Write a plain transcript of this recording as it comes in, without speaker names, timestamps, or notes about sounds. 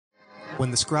When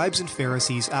the scribes and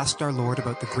Pharisees asked our Lord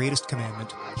about the greatest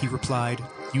commandment, he replied,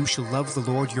 "You shall love the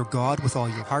Lord your God with all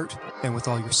your heart, and with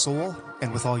all your soul,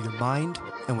 and with all your mind,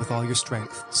 and with all your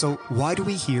strength." So why do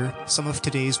we hear some of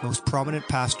today's most prominent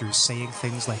pastors saying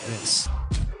things like this?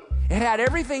 It had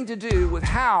everything to do with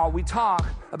how we talk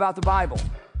about the Bible.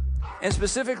 And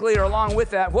specifically, or along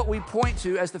with that, what we point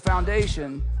to as the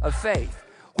foundation of faith,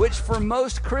 which for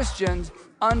most Christians,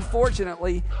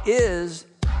 unfortunately, is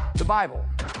the Bible.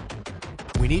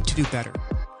 We need to do better.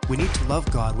 We need to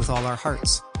love God with all our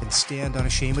hearts and stand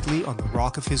unashamedly on the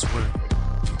rock of His Word.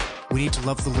 We need to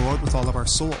love the Lord with all of our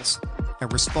souls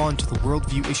and respond to the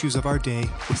worldview issues of our day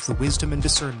with the wisdom and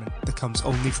discernment that comes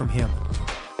only from Him.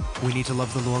 We need to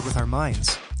love the Lord with our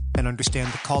minds and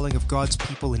understand the calling of God's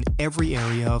people in every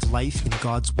area of life in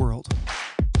God's world.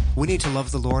 We need to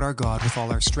love the Lord our God with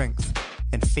all our strength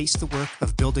and face the work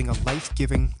of building a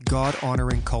life-giving,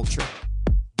 God-honoring culture.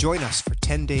 Join us for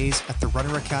 10 days at the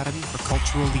Runner Academy for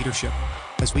Cultural Leadership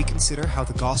as we consider how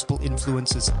the gospel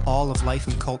influences all of life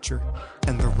and culture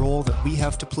and the role that we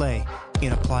have to play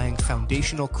in applying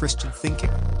foundational Christian thinking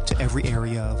to every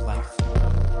area of life.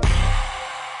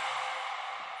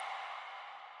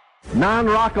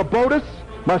 Non-rockabotus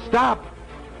must stop.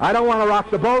 I don't want to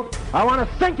rock the boat. I want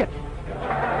to sink it.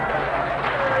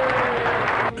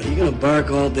 Are you going to bark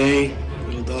all day,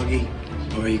 little doggy?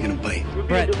 Or are you going to bite? We're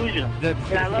being delusional.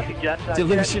 I love you, Jeff.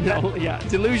 Delusional, yeah.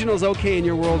 Delusional is okay in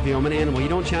your worldview. I'm an animal. You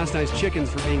don't chastise chickens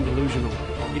for being delusional.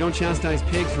 You don't chastise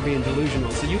pigs for being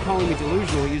delusional. So you calling me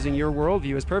delusional using your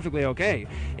worldview is perfectly okay.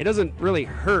 It doesn't really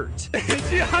hurt.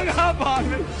 She hung up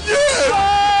on me.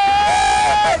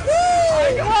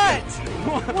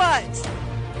 What?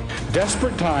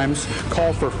 Desperate times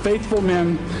call for faithful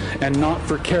men and not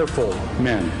for careful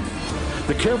men.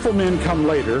 The careful men come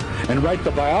later and write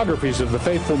the biographies of the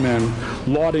faithful men,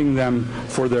 lauding them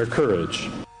for their courage.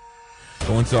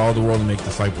 Go into all the world and make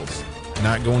disciples.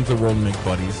 Not go into the world and make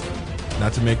buddies.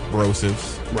 Not to make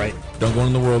brosives. Right. Don't go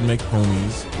into the world and make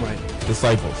homies. Right.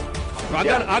 Disciples. I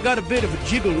got a bit of a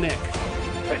jiggle neck.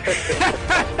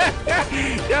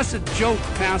 That's a joke,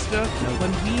 Pastor.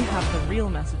 When we have the real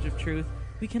message of truth,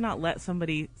 we cannot let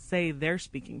somebody say they're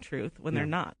speaking truth when they're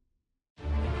not.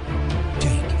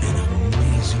 Take an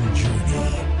amazing journey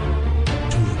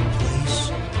to a place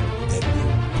that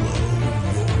will blow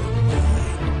your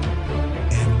mind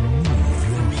and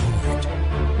move your heart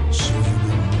so you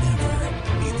will never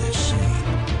be the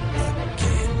same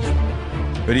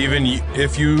again. But even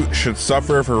if you should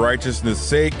suffer for righteousness'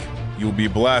 sake, you will be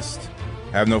blessed.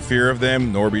 Have no fear of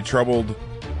them, nor be troubled.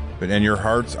 But in your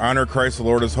hearts, honor Christ the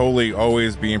Lord as holy,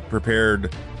 always being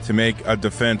prepared to make a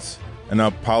defense, an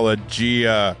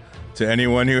apologia to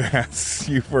anyone who asks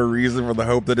you for a reason for the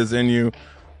hope that is in you.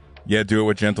 Yet do it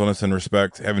with gentleness and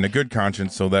respect, having a good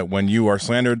conscience, so that when you are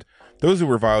slandered, those who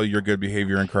revile your good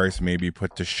behavior in Christ may be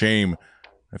put to shame.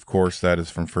 Of course, that is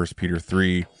from 1 Peter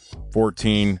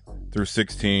 3:14 through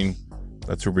 16.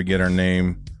 That's where we get our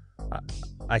name.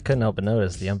 I couldn't help but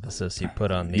notice the emphasis you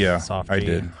put on the soft G. I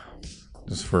did.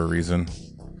 Just for a reason.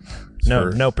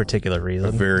 No particular reason.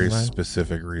 A very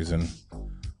specific reason,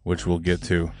 which we'll get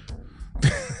to.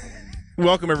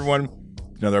 Welcome, everyone, to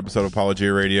another episode of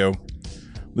Apologia Radio.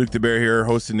 Luke DeBear here,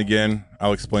 hosting again.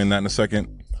 I'll explain that in a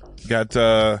second. Got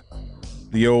the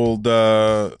old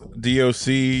DOC,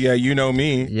 yeah, you know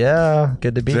me. Yeah,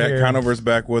 good to be here. Zach Conover's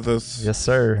back with us. Yes,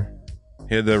 sir.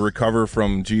 He had to recover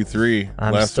from G3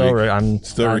 I'm last still week. I'm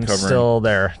recovering. Still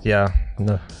there. Yeah.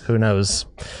 No, who knows?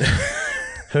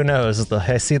 Who knows?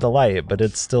 I see the light, but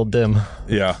it's still dim.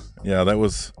 Yeah, that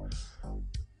was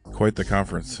quite the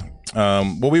conference.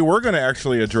 Well, we were going to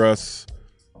actually address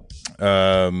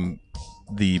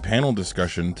the panel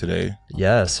discussion today.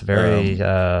 Yes, very.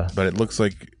 But it looks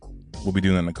like we'll be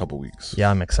doing that in a couple weeks. Yeah,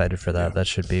 I'm excited for that. Yeah. That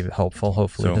should be helpful,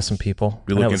 hopefully, to some people.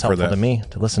 Be looking it was for helpful that to me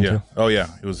to listen to. Oh yeah,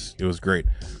 it was great.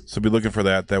 So be looking for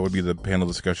that. That would be the panel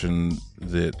discussion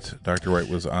that Dr. White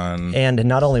was on. And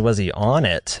not only was he on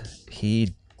it,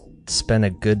 he spent a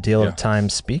good deal of time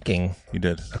speaking. He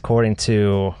did. According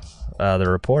to the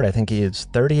report, I think he was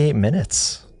 38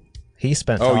 minutes. He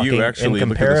spent talking in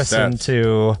comparison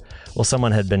to,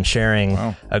 someone had been sharing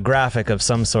a graphic of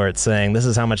some sort saying this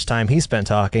is how much time he spent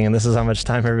talking and this is how much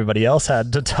time everybody else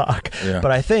had to talk. Yeah.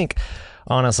 But I think,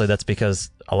 honestly, that's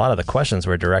because a lot of the questions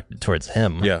were directed towards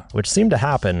him, which seemed to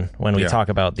happen when we talk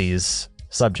about these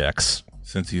subjects.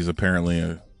 Since he's apparently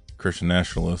a Christian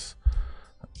nationalist.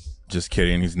 Just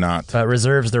kidding, he's not. But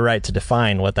reserves the right to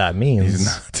define what that means. He's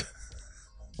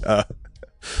not.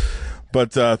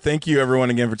 But thank you, everyone,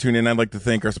 again for tuning in. I'd like to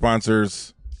thank our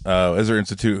sponsors, Ezra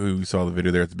Institute, who saw the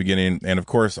video there at the beginning, and, of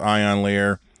course, Ion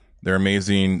Layer, They're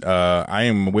amazing. I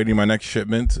am awaiting my next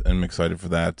shipment, and I'm excited for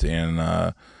that. And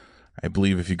I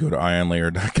believe if you go to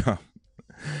ionlayer.com,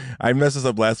 I messed this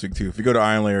up last week too. If you go to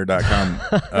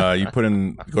ionlayer.com, you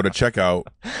go to checkout,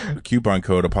 coupon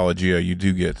code Apologia, you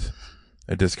do get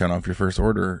a discount off your first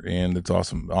order, and it's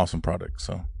awesome product.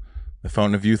 So the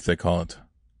Fountain of Youth, they call it.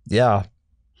 Yeah,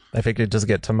 I figured just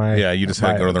get to my you just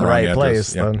had to go to the right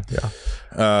place. Then,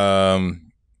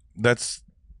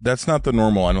 that's not the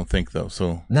normal, I don't think, though.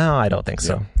 So no, I don't think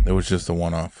so. It was just a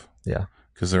one-off. Yeah,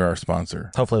 because they're our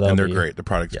sponsor. Hopefully, and they're great. The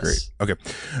product's great. Okay,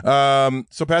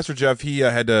 so Pastor Jeff, he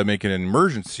had to make an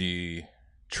emergency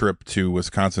trip to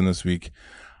Wisconsin this week.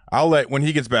 When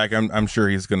he gets back, I'm sure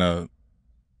he's gonna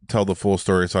tell the full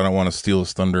story, so I don't want to steal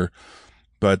his thunder.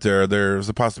 But there's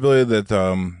a possibility that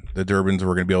the Durbins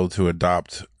were going to be able to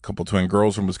adopt a couple twin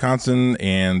girls from Wisconsin,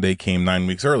 and they came 9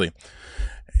 weeks early.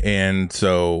 And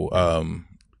so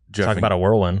Jeff talk about a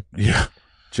whirlwind. Yeah,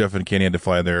 Jeff and Kenny had to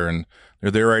fly there, and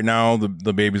they're there right now.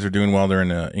 The babies are doing well. They're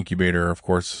in an incubator, of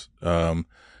course. They're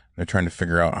trying to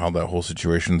figure out how that whole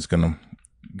situation is going to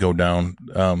go down.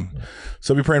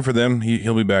 So be praying for them.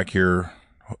 He'll be back here,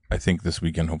 I think, this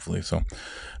weekend, hopefully. So,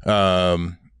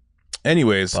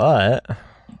 anyways,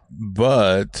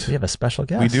 but we have a special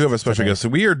guest. We do have a special guest. So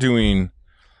we are doing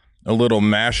a little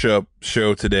mashup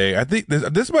show today. I think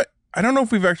this might. I don't know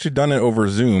if we've actually done it over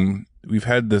Zoom. We've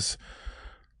had this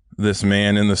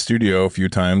man in the studio a few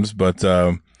times, but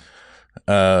go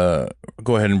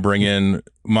ahead and bring in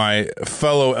my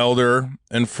fellow elder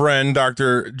and friend,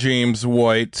 Dr. James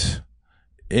White,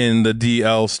 in the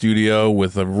DL studio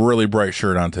with a really bright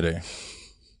shirt on today.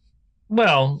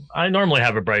 Well, I normally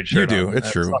have a bright shirt. You do. On.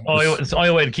 It's true. It's the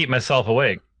only way to keep myself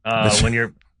awake. When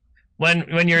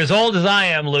you're as old as I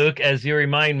am, Luke, as you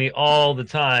remind me all the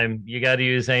time, you got to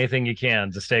use anything you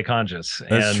can to stay conscious.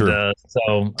 That's true.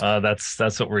 So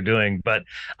that's what we're doing. But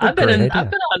I've been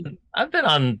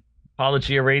on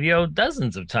Apologia Radio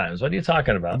dozens of times. What are you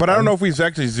talking about? But I don't know if we've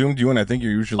actually zoomed you in. I think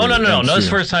you're usually. Oh no! It's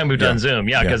the first time we've done Zoom.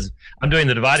 Yeah, because I'm doing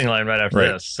the dividing line right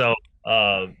after this. So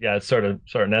it's sort of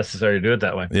necessary to do it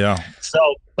that way. Yeah. So,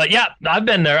 but yeah, I've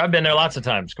been there lots of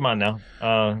times. Come on now.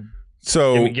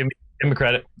 So give me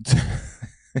credit.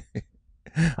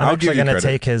 I'm actually going to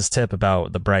take his tip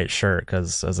about the bright shirt,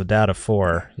 because as a dad of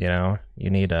 4, you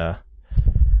need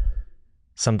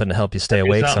something to help you stay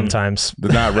awake sometimes.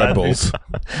 Not Red Bulls.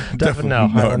 Definitely no,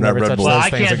 not Red Bulls. Well,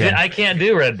 I can't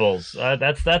do Red Bulls.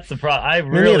 That's the problem.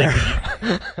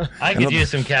 I could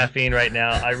use some caffeine right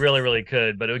now. I really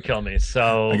could, but it would kill me.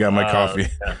 So I got my coffee.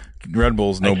 Yeah. Red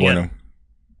Bulls, no bueno.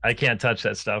 I can't touch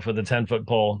that stuff with a 10-foot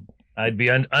pole. I'd be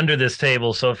under this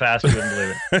table so fast you wouldn't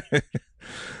believe it.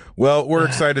 Well, we're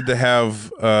excited to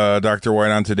have Dr.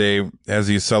 White on today as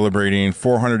he's celebrating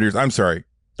 400 years. I'm sorry.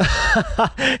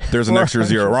 There's an extra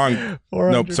zero. Wrong.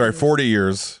 Nope, sorry. 40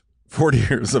 years. 40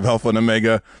 years of Alpha and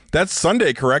Omega. That's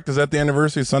Sunday, correct? Is that the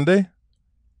anniversary Sunday?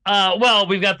 Well,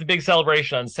 we've got the big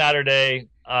celebration on Saturday.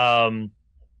 I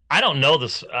don't know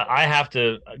this. I have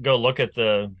to go look at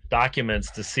the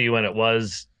documents to see when it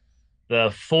was.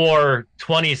 The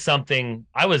 420 something.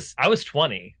 I was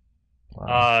 20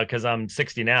 because I'm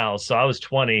 60 now. So I was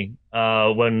 20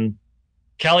 when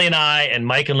Kelly and I and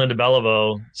Mike and Linda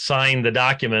Beliveau signed the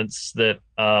documents that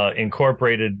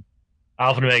incorporated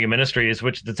Alpha and Omega Ministries,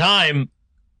 which at the time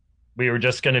we were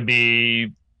just going to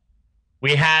be.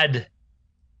 We had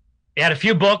a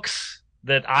few books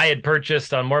that I had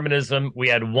purchased on Mormonism. We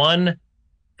had one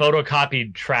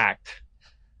photocopied tract,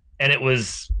 and it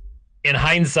was, in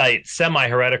hindsight,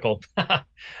 semi-heretical. But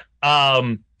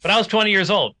I was 20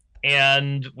 years old,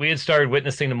 and we had started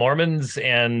witnessing the Mormons,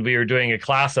 and we were doing a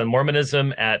class on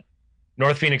Mormonism at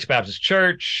North Phoenix Baptist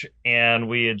Church, and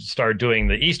we had started doing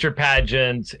the Easter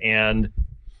pageant, and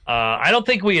I don't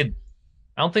think we had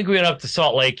up to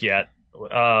Salt Lake yet.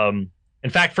 In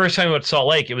fact, first time we went to Salt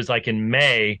Lake, it was like in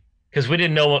May, because we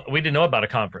didn't know about a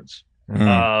conference.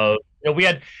 We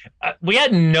had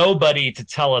nobody to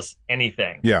tell us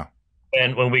anything. Yeah.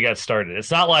 And when we got started,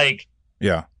 it's not like, we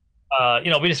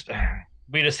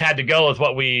just had to go with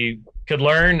what we could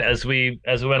learn as we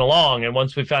went along. And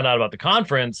once we found out about the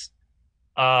conference,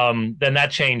 then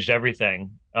that changed everything.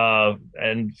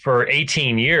 And for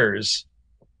 18 years,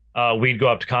 we'd go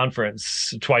up to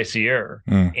conference twice a year.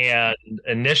 And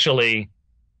initially,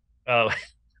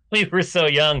 we were so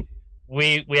young,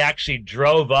 we actually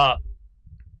drove up.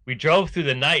 We drove through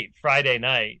the night, Friday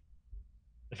night.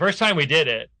 The first time we did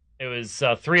it, it was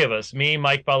 3 of us, me,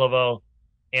 Mike Beliveau,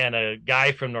 and a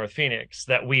guy from North Phoenix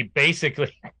that we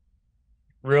basically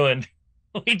ruined.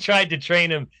 We tried to train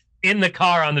him in the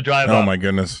car on the drive up. Oh my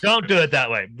goodness. Don't do it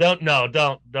that way. Don't do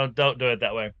it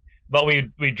that way. But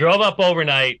we drove up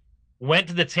overnight. went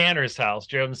to the Tanner's house,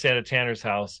 Gerald and Santa Tanner's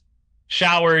house,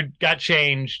 showered, got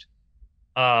changed,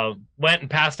 went and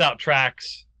passed out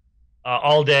tracts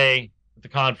all day at the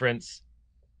conference,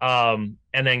 and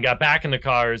then got back in the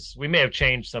cars. We may have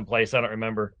changed someplace, I don't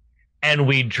remember. And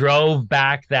we drove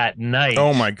back that night.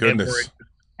 Oh my goodness.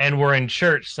 And we're in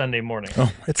church Sunday morning.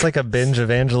 Oh, it's like a binge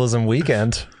evangelism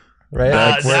weekend,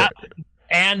 right?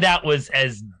 That was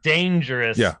as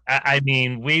dangerous. Yeah. I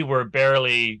mean, we were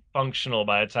barely functional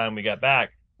by the time we got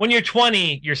back. When you're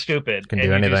 20, you're stupid. Can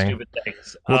do anything. Do stupid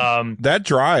things. Well, that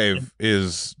drive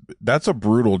that's a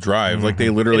brutal drive. Mm-hmm. Like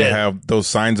they literally have those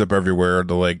signs up everywhere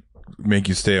to like make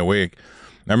you stay awake.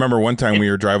 I remember one time we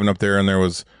were driving up there and there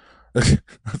was,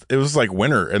 it was like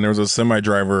winter and there was a semi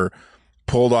driver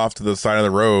pulled off to the side of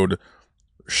the road,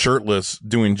 shirtless,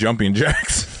 doing jumping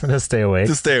jacks to stay awake.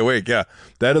 Yeah,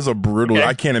 that is a brutal. Okay.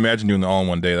 I can't imagine doing that all in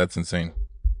one day. That's insane.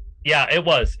 Yeah, it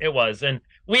was, and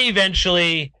we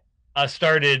eventually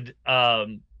started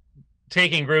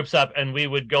taking groups up, and we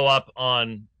would go up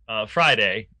on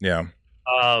Friday. Yeah.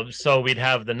 So we'd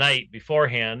have the night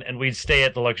beforehand, and we'd stay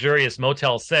at the luxurious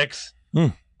Motel 6.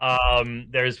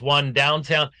 There's one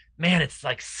downtown. Man, it's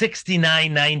like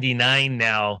 $69.99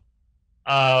 now.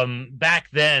 Back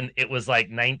then it was like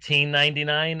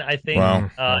 $19.99, I think. Wow.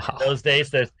 In those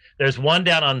days. There's one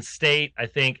down on State, I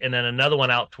think, and then another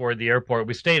one out toward the airport.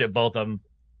 We stayed at both of them,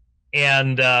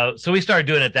 and so we started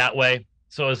doing it that way,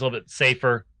 so it was a little bit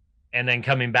safer. And then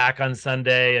coming back on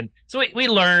Sunday, and so we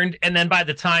learned. And then by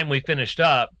the time we finished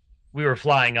up, we were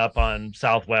flying up on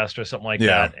Southwest or something like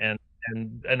that, and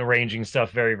arranging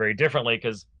stuff very, very differently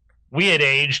because we had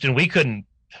aged and we couldn't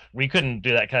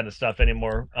do that kind of stuff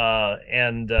anymore.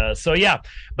 So yeah,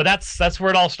 but that's where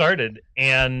it all started.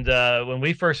 And when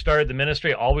we first started the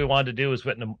ministry, all we wanted to do was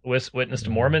witness to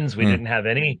Mormons. We didn't have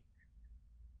any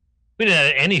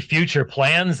future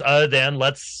plans other than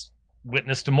let's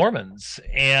witness to Mormons.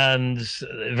 And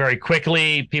very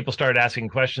quickly people started asking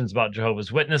questions about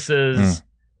Jehovah's Witnesses,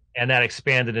 and that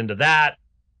expanded into that.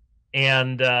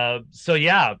 And so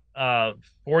yeah,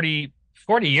 40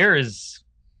 years.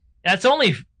 That's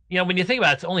only, when you think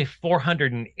about it, it's only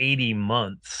 480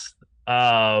 months.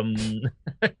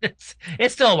 It's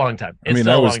still a long time.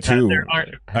 I was 2.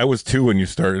 I was 2 when you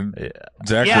started.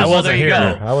 Zach there you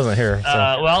go. I wasn't here.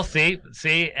 So. Well,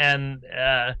 see, and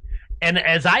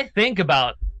as I think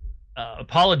about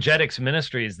apologetics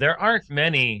ministries, there aren't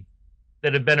many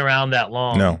that have been around that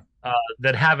long. No.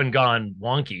 That haven't gone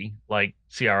wonky like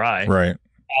CRI, right?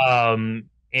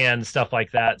 And stuff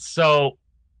like that. So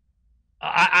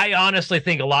I honestly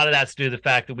think a lot of that's due to the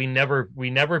fact that we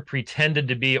never pretended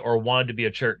to be or wanted to be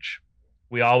a church.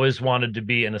 We always wanted to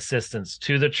be an assistance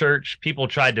to the church. People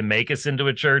tried to make us into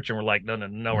a church, and we're like, no,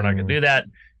 we're not going to do that.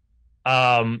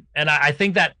 And I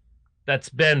think that's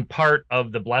been part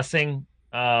of the blessing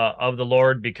of the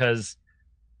Lord, because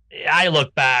I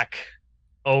look back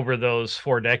over those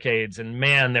 4 decades, and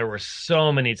man, there were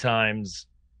so many times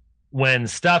when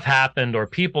stuff happened or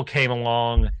people came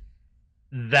along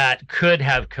that could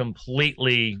have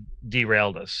completely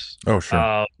derailed us. Oh,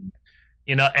 sure.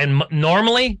 And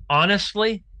normally,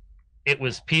 honestly, it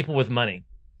was people with money.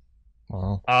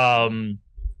 Wow.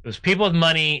 It was people with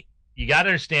money. You got to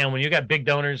understand, when you got big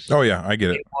donors. Oh yeah, I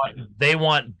get it. They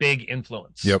want big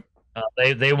influence. Yep.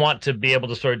 They want to be able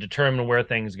to sort of determine where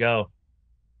things go.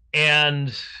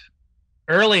 And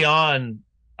early on,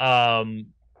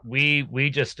 we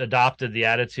just adopted the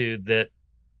attitude that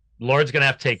Lord's going to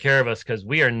have to take care of us, because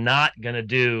we are not going to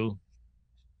do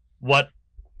what.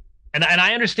 And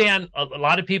I understand a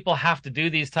lot of people have to do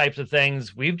these types of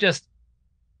things.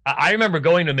 I remember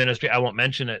going to ministry. I won't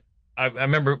mention it. I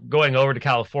remember going over to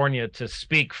California to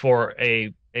speak for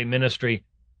a ministry.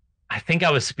 I think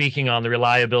I was speaking on the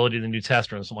reliability of the New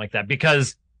Testament or something like that,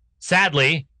 because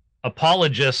sadly,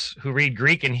 apologists who read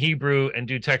Greek and Hebrew and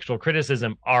do textual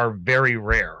criticism are very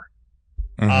rare.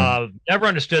 Never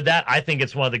understood that. I think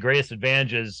it's one of the greatest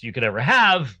advantages you could ever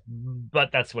have,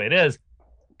 but that's the way it is.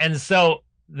 And so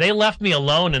they left me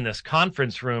alone in this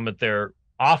conference room at their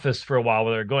office for a while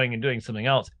while they're going and doing something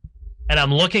else. And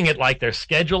I'm looking at like their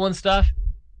schedule and stuff.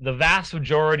 The vast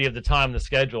majority of the time, the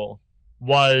schedule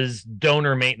was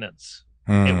donor maintenance.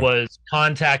 It was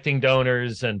contacting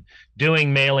donors and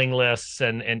doing mailing lists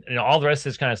and all the rest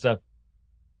of this kind of stuff.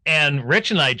 And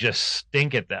Rich and I just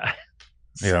stink at that.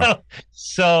 Yeah.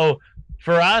 So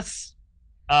for us,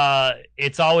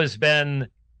 it's always been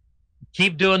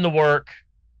keep doing the work,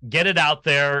 get it out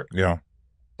there. Yeah.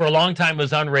 For a long time, it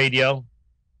was on radio,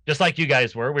 just like you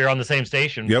guys were. We were on the same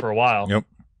station for a while. Yep.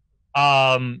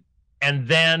 And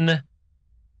then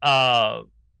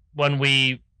when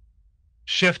we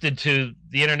shifted to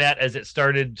the internet as it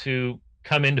started to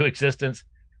come into existence.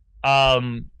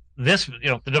 The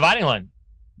Dividing Line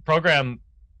program,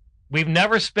 we've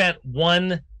never spent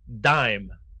one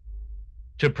dime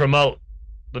to promote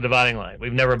the Dividing Line.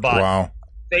 We've never bought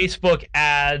Facebook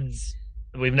ads.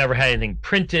 We've never had anything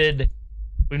printed.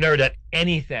 We've never done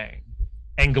anything.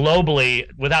 And globally,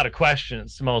 without a question,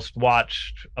 it's the most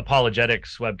watched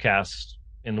apologetics webcast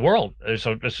in the world. There's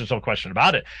just no question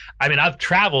about it. I mean, I've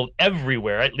traveled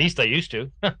everywhere. At least I used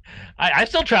to. I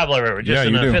still travel everywhere. Just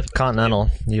in the fifth continental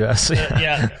U.S. On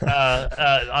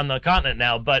the continent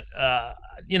now. But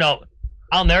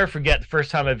I'll never forget the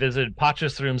first time I visited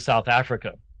Potchefstroom, South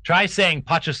Africa. Try saying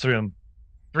Potchefstroom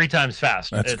 3 times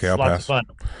fast. That's it's lots of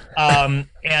fun.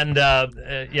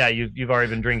 You've already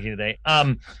been drinking today.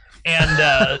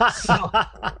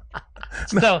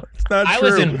 So I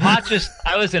was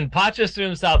in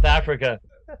Potchefstroom, South Africa.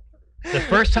 The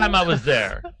first time I was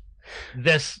there,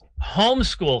 this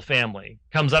homeschool family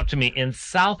comes up to me in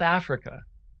South Africa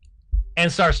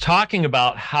and starts talking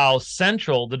about how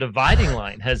central the Dividing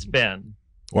Line has been.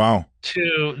 Wow.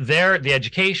 To the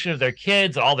education of their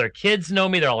kids. All their kids know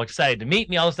me. They're all excited to meet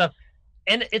me, all this stuff.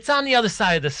 And it's on the other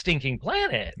side of the stinking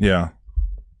planet. Yeah.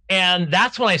 And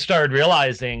that's when I started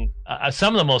realizing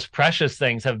some of the most precious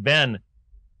things have been,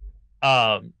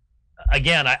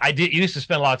 again, I used to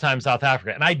spend a lot of time in South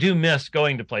Africa, and I do miss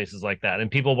going to places like that. And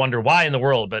people wonder why in the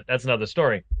world, but that's another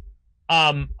story.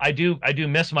 I do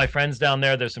miss my friends down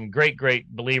there. There's some great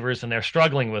believers, and they're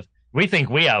struggling with, we think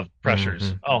we have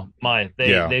pressures. Mm-hmm. Oh my,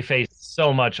 they face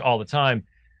so much all the time.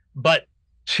 But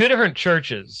 2 different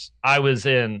churches I was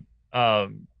in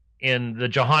the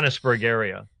Johannesburg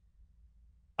area,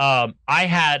 I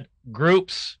had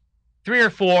groups, 3 or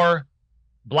 4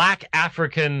 Black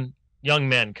African young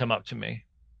men come up to me.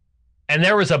 And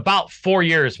there was about 4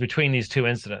 years between these 2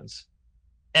 incidents.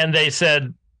 And they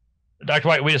said, Dr.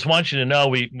 White, we just want you to know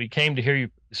we came to hear you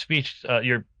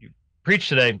you preach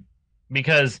today,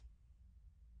 because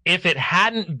if it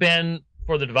hadn't been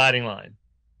for the Dividing Line,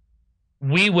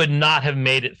 we would not have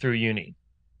made it through uni.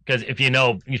 Because if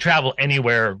you travel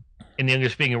anywhere in the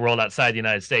English-speaking world outside the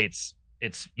United States,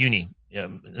 it's uni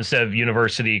instead of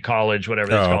university, college, whatever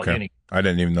that's called. Okay. Uni. I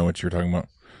didn't even know what you were talking about.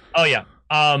 Oh yeah.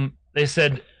 They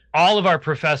said all of our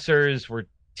professors were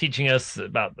teaching us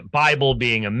about the Bible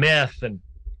being a myth, and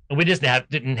we just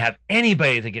didn't have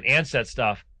anybody that could answer that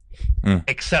stuff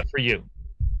except for you.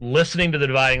 Listening to the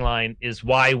Dividing Line is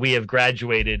why we have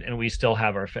graduated and we still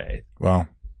have our faith. Wow.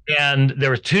 And there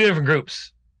were 2 different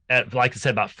groups at, like I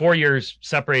said, about 4 years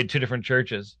separated, 2 different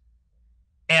churches.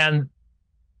 And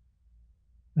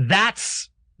that's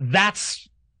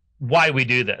why we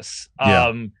do this.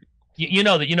 Yeah.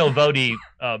 Vodi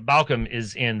Balcom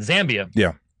is in Zambia.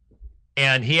 Yeah.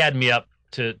 And he had me up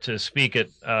to speak at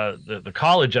the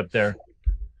college up there.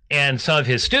 And some of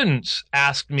his students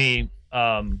asked me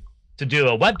to do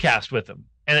a webcast with them.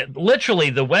 And it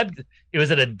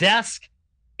was at a desk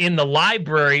in the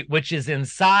library, which is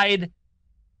inside,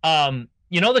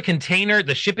 the container,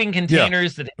 the shipping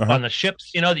containers that on the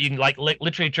ships, that you can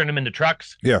literally turn them into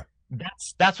trucks. Yeah.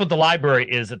 That's what the library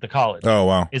is at the college. Oh,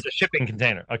 wow. Is a shipping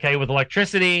container, okay, with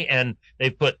electricity, and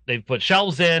they've put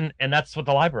shelves in, and that's what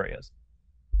the library is.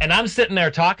 And I'm sitting there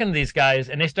talking to these guys,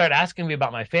 and they start asking me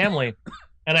about my family,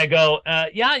 and I go,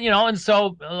 and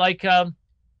so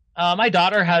my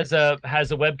daughter has a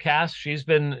webcast.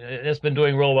 It's been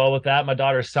doing real well with that. My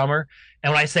daughter Summer,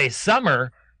 and when I say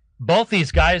Summer, both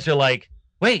these guys are like,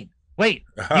 wait, you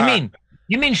mean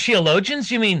Sheologians?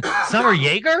 You mean Summer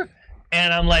Yeager?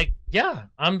 And I'm like, yeah,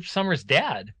 I'm Summer's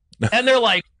dad. And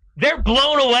they're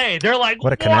blown away. They're like,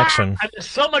 what a connection. I'm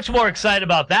so much more excited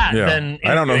about that than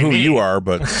I don't know who you are,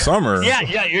 but Summer.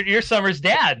 yeah, you're Summer's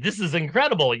dad. This is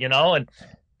incredible,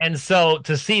 and so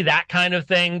to see that kind of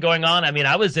thing going on. I mean,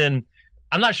 I'm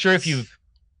not sure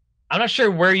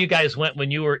where you guys went when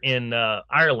you were in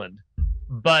Ireland,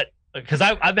 but because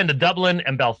I've been to Dublin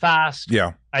and Belfast.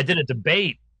 Yeah. I did a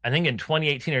debate, I think in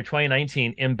 2018 or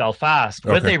 2019 in Belfast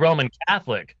with a Roman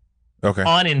Catholic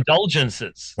on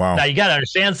indulgences. Wow. Now you got to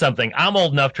understand something. I'm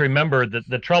old enough to remember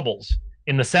the Troubles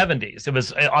in the 70s. It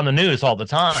was on the news all the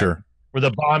time. Sure. Where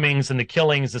the bombings and the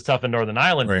killings and stuff in Northern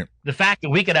Ireland. Right. The fact that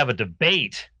we could have a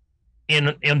debate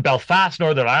in Belfast,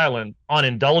 Northern Ireland on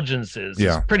indulgences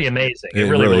is pretty amazing. It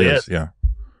really is. Yeah.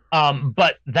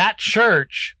 But that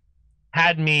church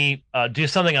had me do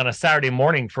something on a Saturday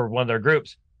morning for one of their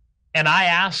groups. And I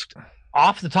asked,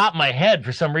 off the top of my head,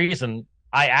 for some reason,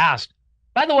 I asked,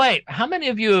 by the way, how many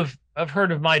of you have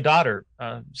heard of my daughter,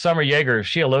 Summer Yeager,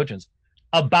 Sheologians?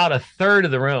 About a third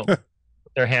of the room put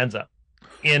their hands up.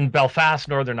 in Belfast,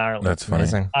 Northern Ireland. That's funny.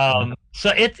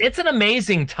 So it's an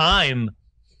amazing time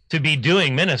to be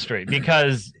doing ministry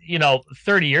because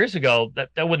 30 years ago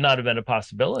that would not have been a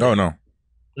possibility. Oh no,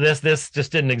 this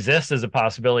just didn't exist as a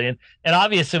possibility, and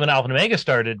obviously when Alpha and Omega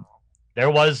started, there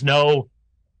was no.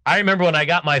 I remember when I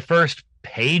got my first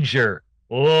pager.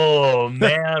 Oh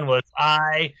man, was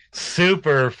I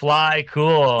super fly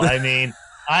cool! I mean,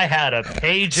 I had a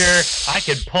pager. I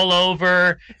could pull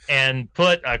over and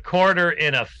put a quarter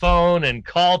in a phone and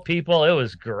call people. It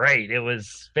was great. It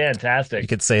was fantastic. You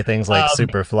could say things like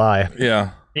super fly. Yeah.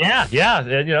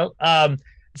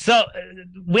 So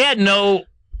we had no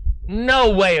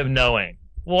way of knowing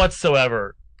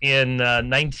whatsoever in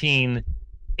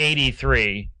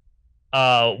 1983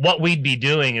 what we'd be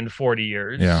doing in 40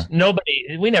 years. Yeah.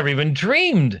 We never even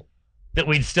dreamed that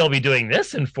we'd still be doing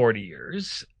this in 40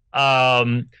 years.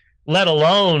 Let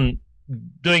alone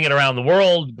doing it around the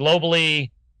world,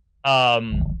 globally,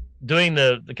 doing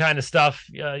the kind of stuff.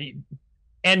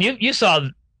 And you saw,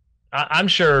 I'm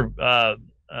sure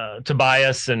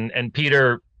Tobias and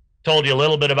Peter told you a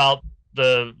little bit about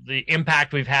the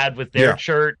impact we've had with their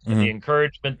church and the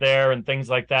encouragement there and things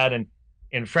like that. And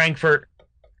in Frankfurt,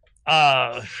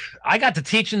 I got to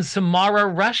teach in Samara,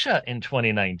 Russia in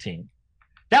 2019.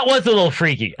 That was a little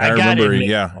freaky. I remember,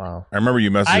 wow. I remember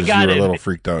you messaged. You were a little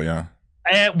freaked out, yeah.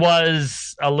 It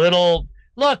was a little.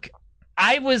 Look,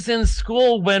 I was in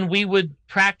school when we would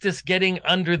practice getting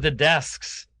under the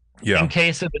desks in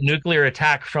case of a nuclear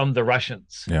attack from the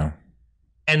Russians. Yeah.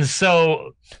 And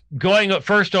so going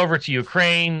first over to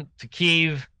Ukraine, to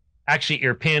Kyiv, actually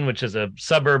Irpin, which is a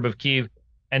suburb of Kyiv,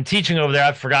 and teaching over there,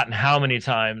 I've forgotten how many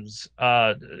times,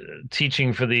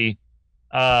 teaching for the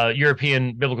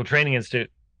European Biblical Training Institute.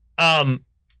 I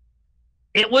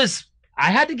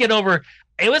had to get over,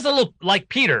 it was a little like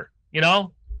Peter,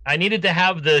 I needed to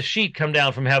have the sheet come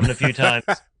down from heaven a few times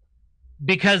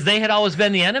because they had always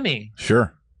been the enemy.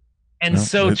 Sure. And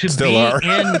so to be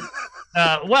in,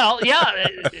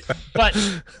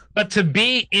 but to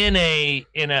be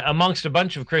in amongst a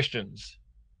bunch of Christians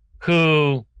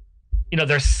who,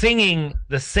 they're singing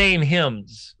the same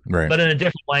hymns, but in a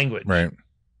different language. Right.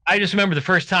 I just remember the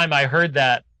first time I heard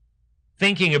that,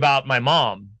 thinking about my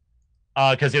mom,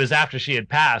 because it was after she had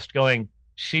passed, going,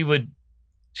 she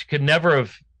could never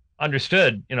have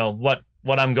understood,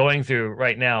 what I'm going through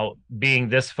right now, being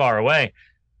this far away.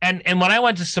 And when I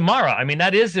went to Samara, I mean,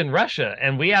 that is in Russia,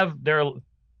 and there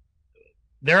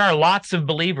are lots of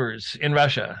believers in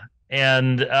Russia,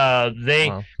 and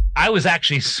I was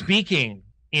actually speaking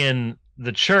in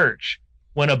the church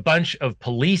when a bunch of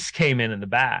police came in the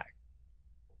back,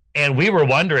 and we were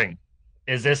wondering,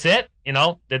 is this it?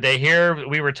 Did they hear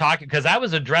we were talking? Because I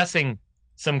was addressing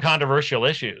some controversial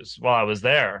issues while I was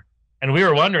there, and we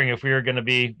were wondering if we were going to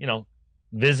be,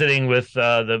 visiting with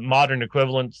the modern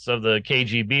equivalents of the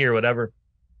KGB or whatever.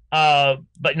 But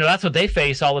that's what they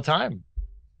face all the time.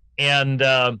 And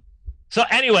so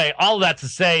anyway, all of that to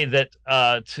say that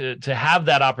to have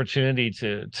that opportunity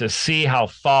to see how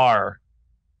far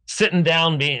sitting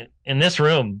down, being in this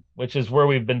room, which is where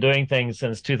we've been doing things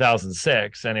since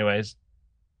 2006 anyways,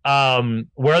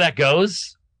 where that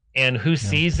goes and who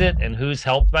sees it and who's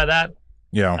helped by that.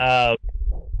 Yeah.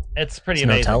 It's pretty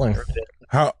amazing. No telling.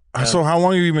 So how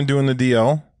long have you been doing the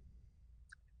DL?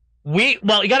 You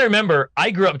got to remember,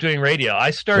 I grew up doing radio.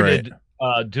 I started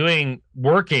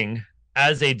working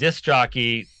as a disc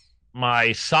jockey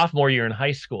my sophomore year in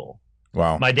high school.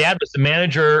 Wow. My dad was the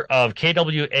manager of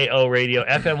KWAO radio,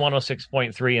 FM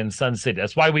 106.3 in Sun City.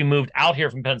 That's why we moved out here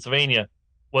from Pennsylvania,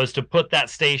 was to put that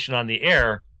station on the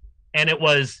air. And it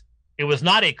was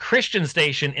not a Christian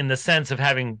station in the sense of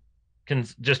having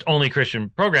just only Christian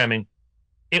programming.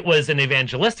 It was an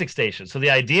evangelistic station. So the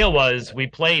idea was we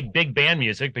played big band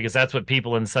music because that's what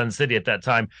people in Sun City at that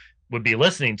time would be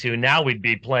listening to. Now we'd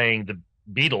be playing the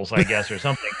Beatles, I guess, or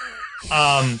something.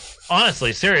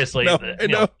 Honestly, seriously,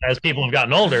 as people have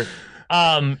gotten older.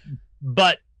 And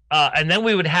then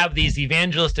we would have these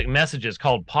evangelistic messages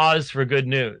called Pause for Good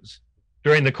News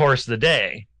during the course of the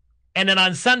day. And then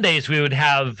on Sundays, we would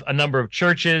have a number of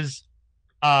churches.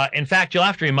 In fact, you'll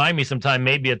have to remind me sometime,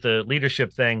 maybe at the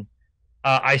leadership thing,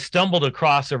 I stumbled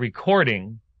across a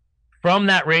recording from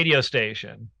that radio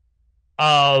station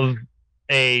of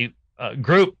a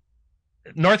group.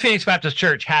 North Phoenix Baptist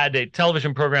Church had a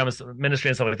television program, ministry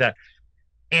and stuff like that.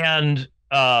 And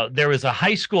there was a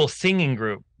high school singing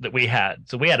group that we had.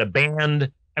 So we had a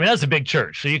band. I mean, that was a big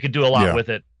church, so you could do a lot with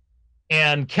it.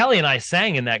 And Kelly and I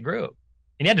sang in that group.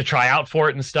 And you had to try out for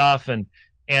it and stuff.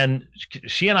 And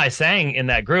she and I sang in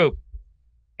that group.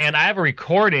 And I have a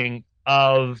recording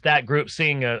of that group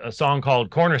singing a song called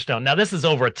Cornerstone. Now, this is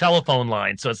over a telephone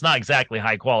line, so it's not exactly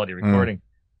high quality recording.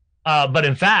 But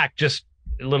in fact, just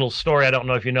a little story, I don't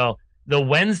know if you know, the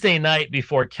Wednesday night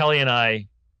before Kelly and I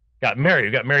got married,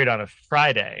 we got married on a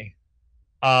Friday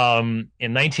in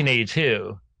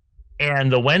 1982.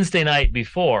 And the Wednesday night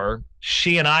before,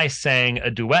 she and I sang a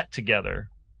duet together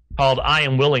called I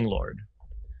Am Willing, Lord.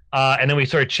 And then we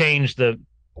sort of changed the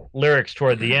lyrics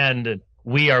toward the end, and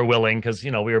we are willing, because,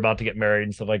 we were about to get married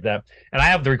and stuff like that. And I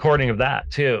have the recording of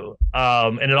that too.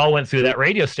 And it all went through that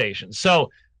radio station. So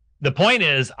the point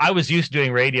is, I was used to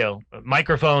doing radio.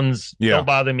 Microphones don't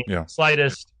bother me the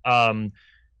slightest.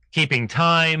 Keeping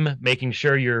time, making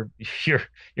sure you're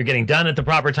getting done at the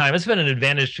proper time. It's been an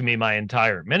advantage to me my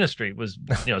entire ministry, was,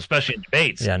 especially in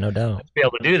debates. Yeah, no doubt. To be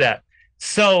able to do that.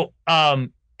 So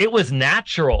it was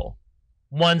natural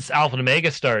once Alpha and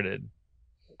Omega started.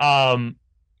 The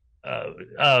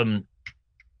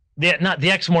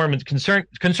ex-Mormons,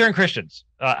 Concerned Christians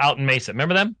out in Mesa.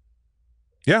 Remember them?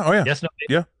 Yeah. Oh yeah. Yes. No.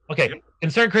 Yeah. Okay.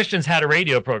 Concerned Christians had a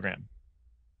radio program,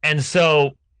 and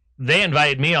so they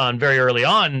invited me on very early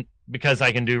on because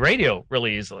I can do radio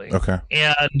really easily. Okay.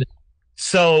 And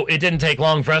so it didn't take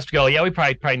long for us to go, yeah, we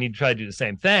probably need to try to do the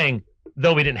same thing,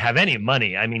 though we didn't have any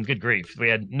money. I mean, good grief. We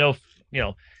had no,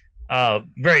 doesn't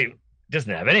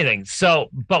have anything. So,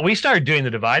 but we started doing the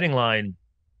dividing line.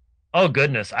 Oh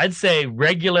goodness. I'd say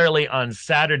regularly on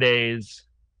Saturdays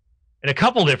at a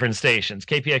couple different stations,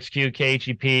 KPXQ,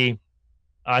 KHEP.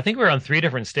 I think we were on 3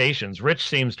 different stations. Rich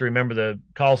seems to remember the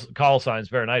call signs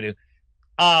better than I do.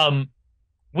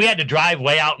 We had to drive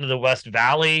way out into the West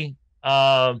Valley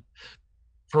for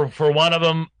one of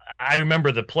them. I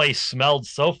remember the place smelled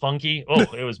so funky. Oh,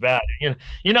 it was bad.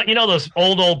 You know those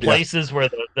old places where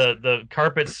the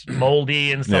carpet's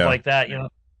moldy and stuff like that.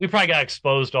 We probably got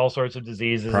exposed to all sorts of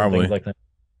diseases and things like that.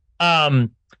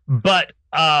 But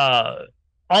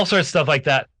all sorts of stuff like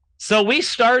that. So we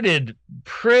started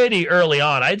pretty early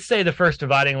on. I'd say the first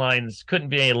dividing lines couldn't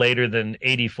be any later than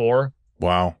 84.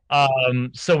 Wow.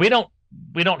 So we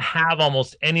don't have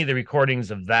almost any of the recordings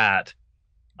of that.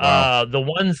 Wow. The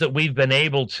ones that we've been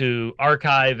able to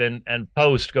archive and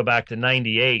post go back to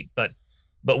 98, but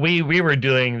we were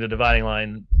doing the dividing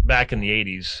line back in the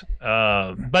 80s.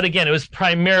 But again, it was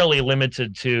primarily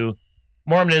limited to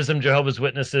Mormonism, Jehovah's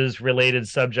Witnesses, related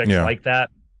subjects like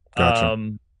that.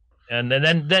 Gotcha. And then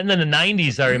in the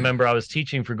 90s, I remember I was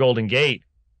teaching for Golden Gate,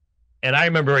 and I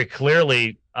remember very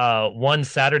clearly one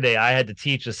Saturday I had to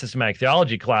teach a systematic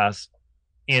theology class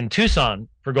in Tucson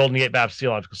for Golden Gate Baptist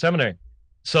Theological Seminary.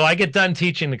 So I get done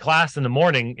teaching the class in the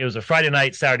morning. It was a Friday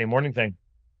night, Saturday morning thing.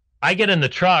 I get in the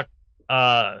truck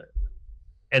and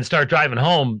start driving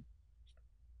home,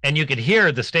 and you could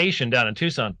hear the station down in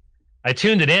Tucson. I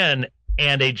tuned it in,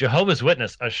 and a Jehovah's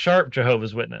Witness, a sharp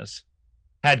Jehovah's Witness,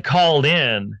 had called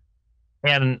in,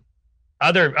 and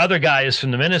other guys from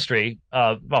the ministry,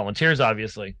 volunteers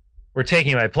obviously, were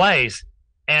taking my place.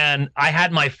 And I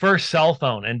had my first cell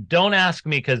phone. And don't ask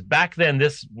me, because back then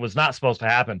this was not supposed to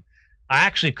happen. I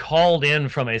actually called in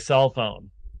from a cell phone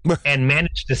and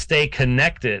managed to stay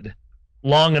connected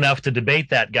long enough to debate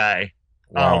that guy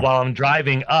while I'm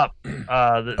driving up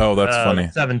that's funny.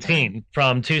 17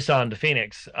 from Tucson to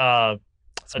Phoenix.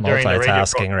 It's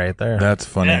multitasking right there. That's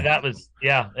funny.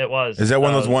 It was. Is that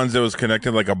one of those ones that was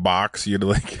connected like a box? You had to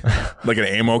like an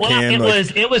ammo can?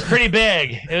 It was pretty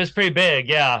big. It was pretty big.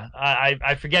 Yeah.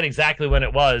 I forget exactly when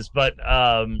it was, but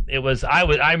it was.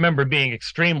 I remember being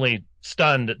extremely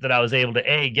stunned that I was able to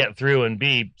A, get through, and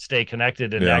B, stay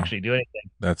connected and actually do anything.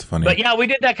 That's funny. But yeah, we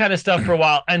did that kind of stuff for a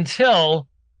while until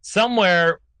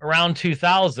somewhere around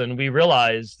 2000 we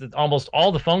realized that almost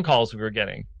all the phone calls we were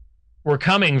getting were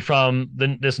coming from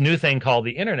this new thing called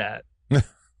the internet,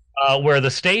 where the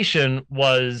station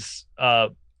was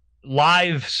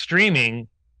live streaming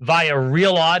via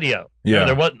real audio. Yeah.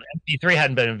 There wasn't, MP3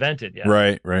 hadn't been invented yet.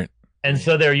 Right. And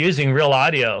so they're using real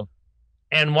audio.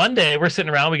 And one day we're sitting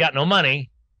around, we got no money,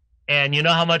 and you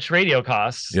know how much radio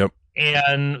costs. Yep.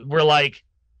 And we're like,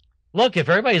 look, if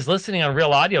everybody's listening on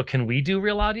real audio, can we do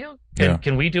real audio?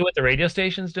 Can we do what the radio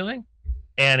station's doing?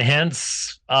 And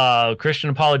hence Christian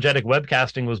apologetic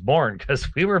webcasting was born,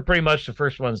 because we were pretty much the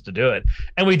first ones to do it.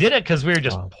 And we did it because we were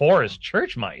just poor as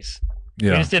church mice.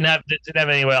 Yeah. We just didn't have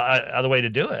any other way to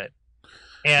do it.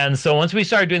 And so once we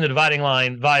started doing the dividing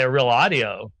line via real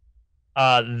audio,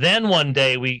 then one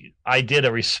day I did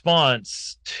a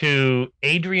response to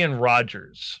Adrian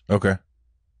Rogers. Okay.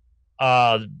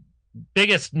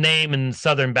 Biggest name in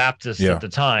Southern Baptist at the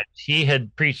time. He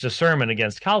had preached a sermon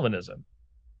against Calvinism.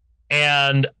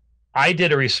 And I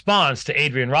did a response to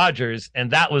Adrian Rogers, and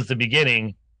that was the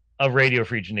beginning of Radio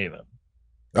Free Geneva.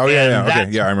 Oh, yeah.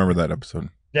 Okay. Yeah, I remember that episode.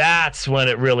 That's when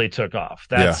it really took off.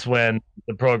 That's when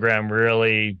the program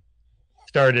really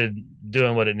started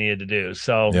doing what it needed to do.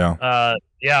 So,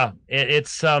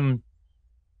 it's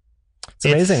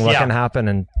amazing what can happen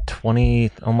in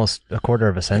almost a quarter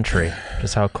of a century.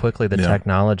 Just how quickly the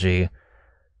technology,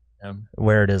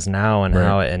 where it is now, and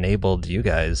how it enabled you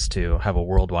guys to have a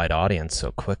worldwide audience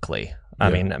so quickly. I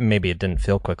mean, maybe it didn't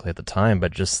feel quickly at the time,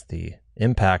 but just the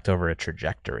impact over a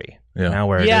trajectory. Now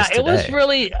where it is today. It was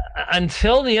really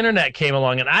until the internet came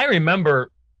along. And I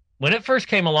remember when it first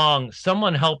came along,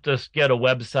 someone helped us get a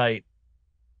website.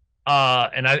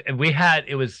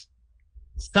 It was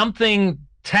something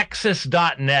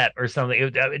texas.net or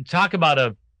something. Talk about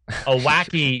a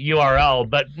wacky URL,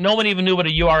 but no one even knew what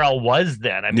a URL was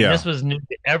then. I mean, this was new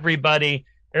to everybody.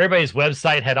 Everybody's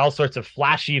website had all sorts of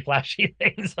flashy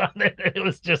things on it. It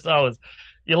was just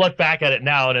you look back at it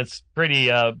now and it's pretty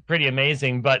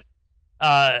amazing. But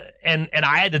and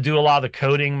I had to do a lot of the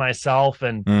coding myself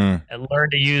and learn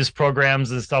to use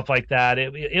programs and stuff like that.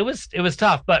 It was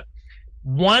tough. But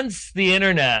once the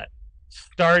internet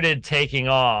started taking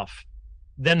off,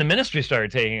 then the ministry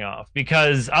started taking off,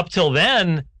 because up till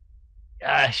then,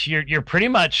 you're pretty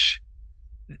much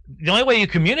the only way you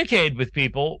communicated with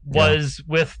people was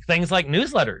with things like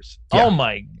newsletters. Oh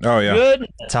my goodness.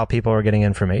 That's how people are getting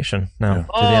information now.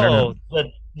 Through the internet.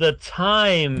 The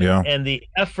time and the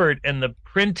effort and the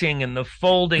printing and the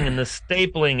folding and the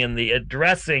stapling and the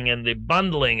addressing and the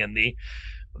bundling and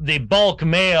the bulk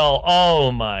mail.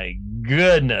 Oh my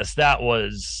goodness, that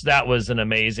was an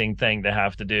amazing thing to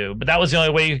have to do. But that was the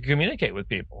only way you could communicate with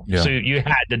people. So you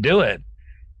had to do it,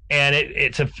 and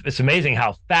it's amazing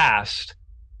how fast,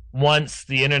 once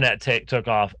the internet took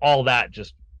off, all that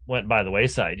just went by the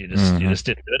wayside. You just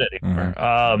didn't do it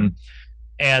anymore.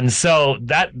 And so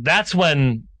that's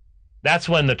when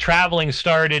the traveling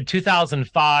started.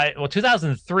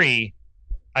 2003,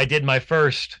 I did my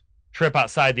first trip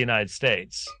outside the United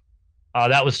States.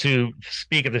 That was to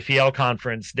speak at the Fiel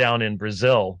conference down in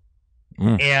Brazil.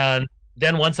 And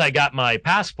then once I got my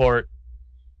passport,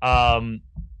 a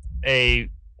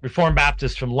Reformed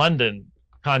Baptist from London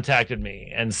contacted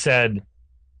me and said,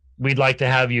 "We'd like to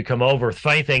have you come over." The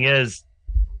funny thing is,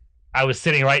 I was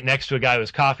sitting right next to a guy who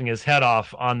was coughing his head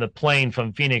off on the plane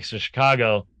from Phoenix to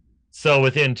Chicago. So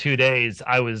within 2 days,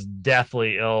 I was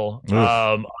deathly ill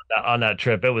on that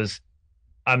trip.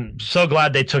 I'm so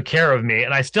glad they took care of me,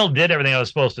 and I still did everything I was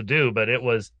supposed to do, but it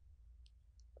was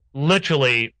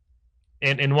literally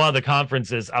in one of the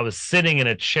conferences, I was sitting in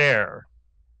a chair,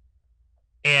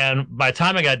 and by the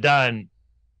time I got done,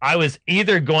 I was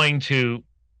either going to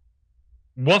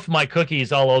woof my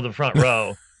cookies all over the front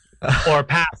row or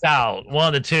pass out, one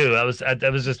of the two. I was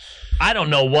just, I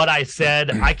don't know what I said.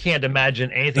 I can't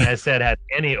imagine anything I said had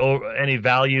any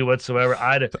value whatsoever.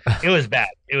 It was bad.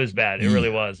 It was bad. It really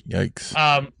was.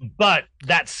 Yikes. But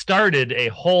that started a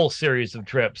whole series of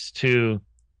trips to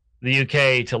the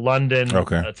UK, to London, to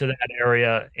that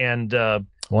area. And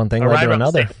one thing led to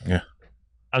another.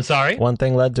 I'm sorry? One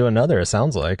thing led to another, it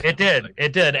sounds like. It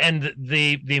did. And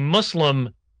the Muslim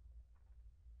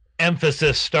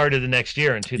emphasis started the next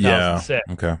year in 2006.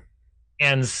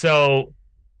 And so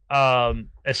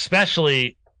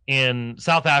especially in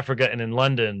South Africa and in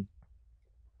London,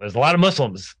 there's a lot of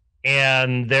Muslims,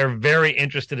 and they're very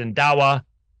interested in dawah.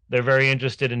 They're very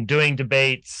interested in doing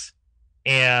debates,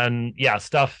 and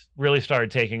stuff really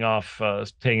started taking off from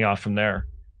there.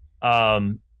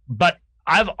 But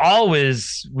I've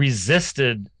always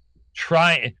resisted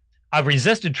trying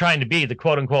to be the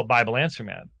quote unquote Bible answer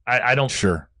man. I don't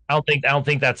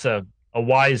think that's a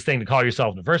wise thing to call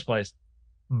yourself in the first place.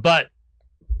 But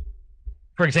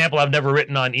for example, I've never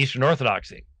written on Eastern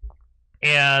Orthodoxy,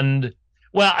 and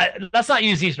let's not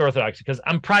use Eastern Orthodoxy, because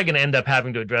I'm probably going to end up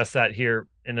having to address that here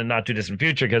in the not too distant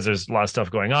future, because there's a lot of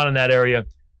stuff going on in that area.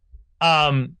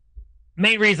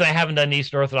 Main reason I haven't done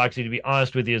Eastern Orthodoxy, to be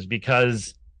honest with you, is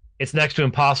because it's next to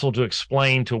impossible to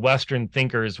explain to Western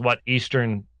thinkers what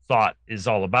Eastern thought is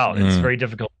all about. It's very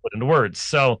difficult to put into words.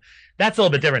 So that's a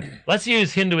little bit different. Let's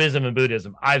use Hinduism and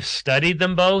Buddhism. I've studied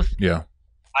them both.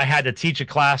 I had to teach a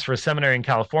class for a seminary in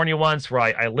California once where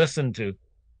I listened to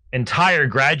entire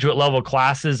graduate level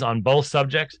classes on both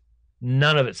subjects.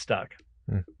 None of it stuck.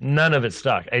 None of it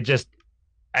stuck.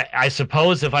 I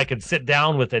suppose if I could sit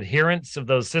down with adherents of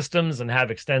those systems and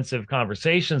have extensive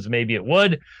conversations, maybe it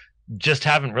would. Just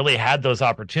haven't really had those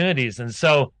opportunities. And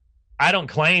so I don't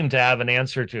claim to have an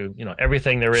answer to,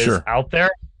 everything there is out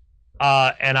there.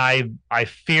 And I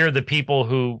fear the people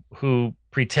who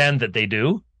pretend that they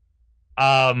do.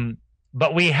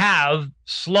 But we have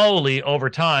slowly over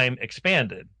time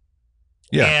expanded.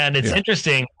 Yeah, and it's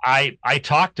interesting. I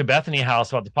talked to Bethany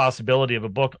House about the possibility of a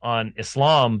book on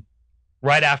Islam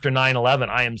right after 9/11.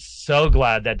 I am so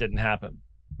glad that didn't happen.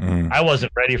 I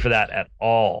wasn't ready for that at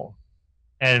all.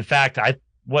 And in fact, I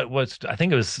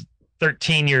think it was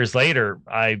 13 years later,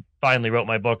 I finally wrote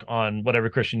my book on what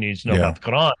every Christian needs to know about the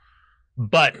Quran.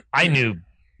 But I knew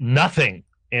nothing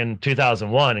in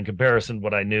 2001 in comparison to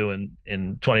what I knew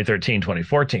in 2013,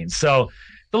 2014. So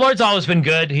the Lord's always been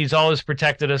good. He's always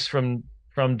protected us from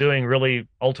doing really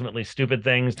ultimately stupid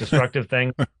things, destructive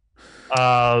things.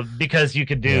 Because you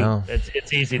could do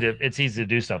it's easy to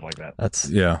do stuff like that.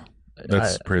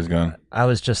 That's praise God. I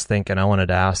was just thinking, I wanted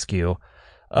to ask you,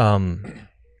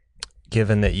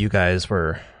 given that you guys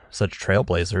were such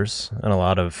trailblazers in a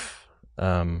lot of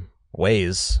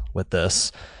ways with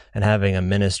this, and having a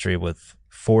ministry with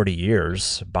 40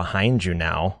 years behind you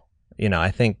now,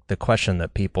 I think the question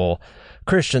that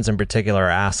Christians in particular, are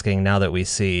asking now that we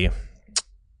see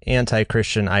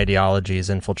anti-Christian ideologies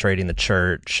infiltrating the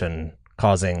church and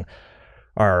causing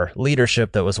our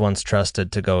leadership that was once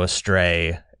trusted to go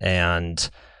astray,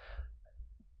 and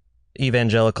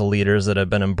evangelical leaders that have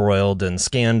been embroiled in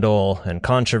scandal and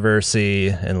controversy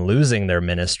and losing their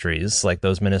ministries, like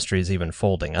those ministries even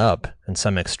folding up in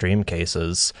some extreme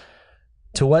cases.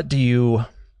 To what do you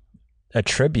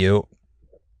attribute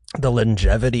the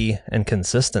longevity and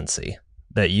consistency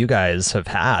that you guys have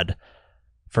had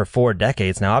for 4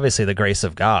 decades now? Obviously, the grace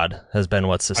of God has been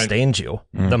what sustained you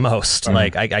the most.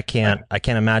 Like I can't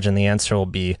imagine the answer will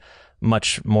be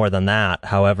much more than that.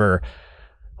 However,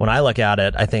 when I look at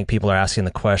it, I think people are asking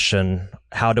the question,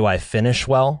 how do I finish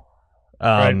well?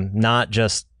 Not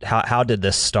just how did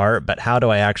this start, but how do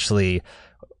I actually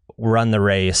run the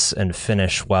race and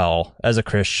finish well as a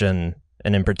Christian,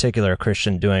 and in particular a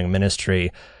Christian doing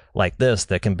ministry like this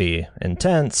that can be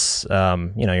intense.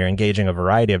 You're engaging a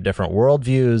variety of different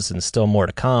worldviews and still more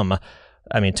to come.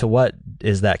 I mean, to what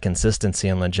is that consistency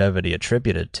and longevity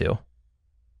attributed to?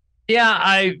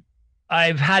 Yeah,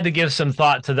 I've had to give some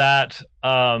thought to that.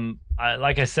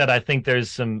 Like I said, I think there's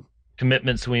some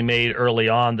commitments we made early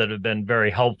on that have been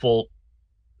very helpful.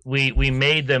 We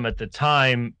made them at the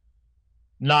time,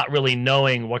 not really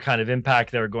knowing what kind of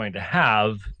impact they were going to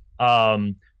have.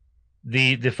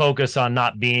 The focus on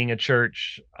not being a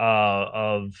church,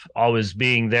 of always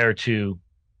being there to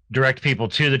direct people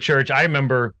to the church. I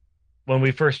remember when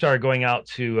we first started going out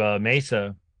to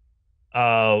Mesa,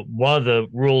 one of the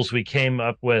rules we came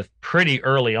up with pretty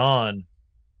early on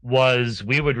was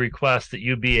we would request that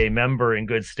you be a member in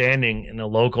good standing in a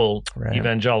local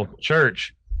evangelical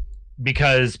church,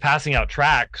 because passing out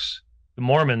tracts to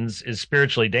Mormons is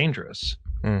spiritually dangerous.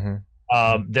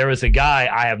 There was a guy,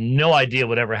 I have no idea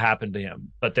whatever happened to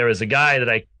him, but there was a guy that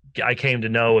I came to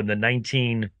know in the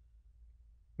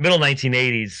middle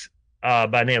 1980s by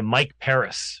the name of Mike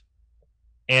Paris.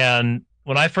 And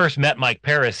when I first met Mike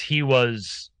Paris, he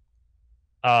was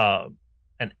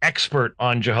an expert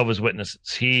on Jehovah's Witnesses.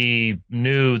 He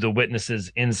knew the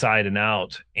witnesses inside and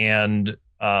out, and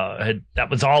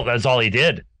that's all he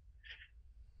did.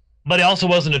 But he also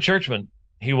wasn't a churchman.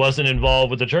 He wasn't involved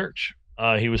with the church.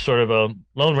 He was sort of a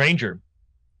lone ranger.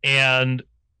 And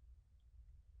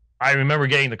I remember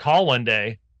getting the call one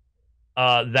day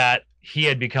that he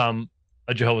had become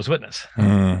a Jehovah's Witness.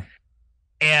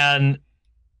 And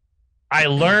I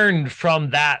learned from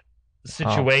that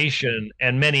situation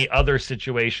and many other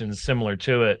situations similar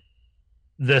to it,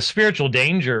 the spiritual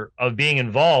danger of being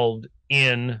involved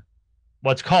in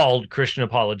what's called Christian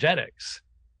apologetics,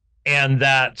 and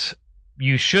that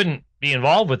you shouldn't be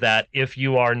involved with that if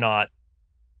you are not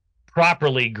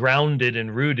properly grounded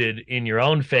and rooted in your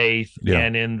own faith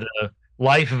and in the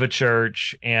life of a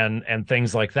church and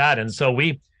things like that. And so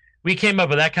we came up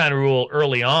with that kind of rule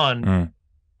early on,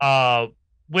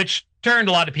 which turned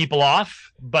a lot of people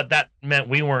off, but that meant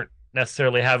we weren't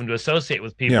necessarily having to associate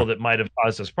with people that might have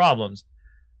caused us problems.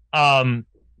 And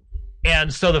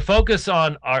so the focus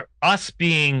on us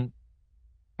being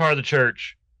part of the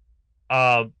church,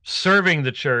 serving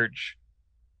the church,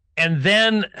 and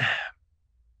then,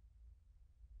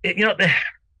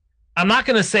 I'm not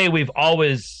going to say we've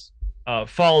always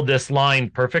followed this line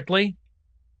perfectly.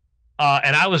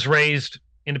 And I was raised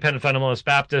independent fundamentalist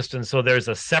Baptist, and so there's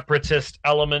a separatist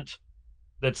element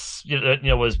that's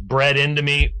was bred into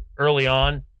me early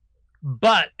on.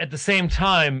 But at the same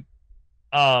time,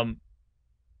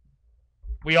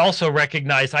 we also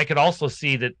recognized, I could also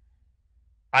see that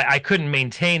I couldn't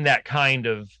maintain that kind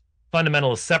of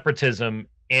fundamentalist separatism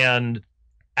and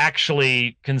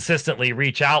actually consistently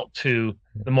reach out to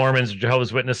the Mormons,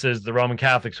 Jehovah's Witnesses, the Roman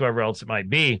Catholics, whoever else it might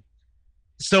be.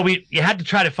 So you had to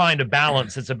try to find a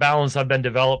balance. It's a balance I've been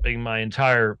developing my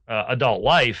entire adult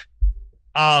life.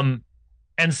 And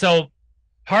so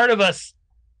part of us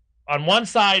on one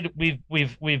side,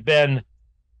 we've been,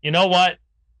 you know what,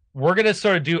 we're going to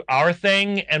sort of do our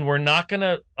thing, and we're not going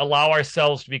to allow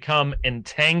ourselves to become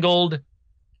entangled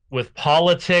with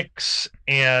politics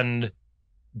and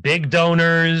big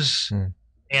donors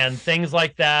and things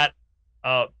like that.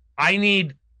 I've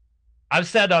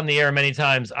said on the air many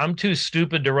times, I'm too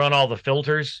stupid to run all the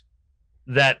filters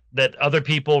that other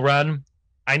people run.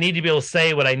 I need to be able to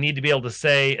say what I need to be able to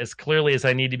say as clearly as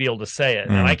I need to be able to say it.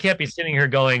 And I can't be sitting here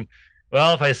going,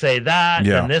 well, if I say that,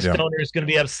 then this donor is going to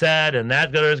be upset, and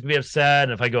that donor is going to be upset.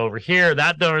 And if I go over here,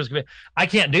 that donor is going to be... I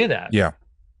can't do that. Yeah.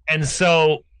 And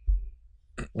so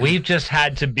we've just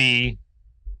had to be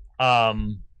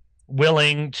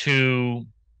willing to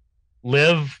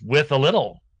live with a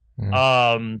little.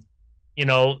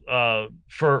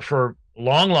 For a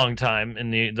long time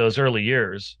in those early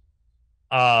years,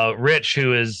 Rich,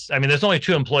 who is, I mean, there's only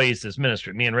 2 employees in this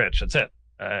ministry, me and Rich, that's it.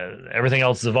 Everything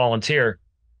else is a volunteer.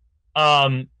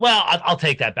 Well, I'll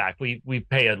take that back. We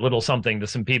pay a little something to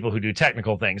some people who do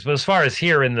technical things, but as far as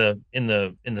here in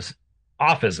the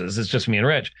offices, it's just me and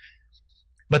Rich.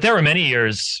 But there were many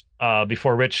years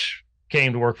before Rich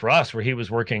came to work for us where he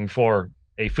was working for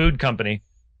a food company,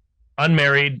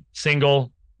 unmarried,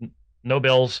 single, no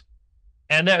bills.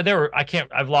 And there were,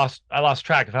 I lost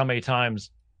track of how many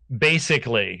times,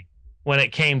 basically, when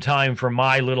it came time for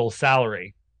my little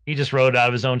salary, he just wrote it out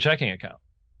of his own checking account.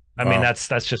 I mean, that's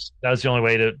the only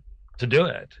way to do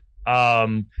it.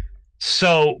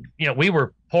 So, we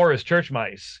were poor as church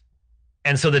mice.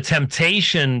 And so the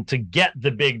temptation to get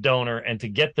the big donor and to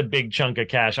get the big chunk of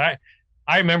cash, I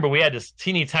remember we had this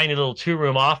teeny tiny little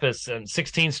 2-room office on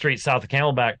 16th Street south of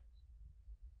Camelback.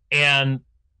 And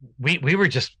we were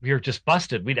just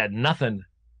busted. We'd had nothing.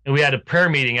 And we had a prayer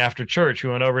meeting after church. We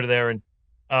went over to there, and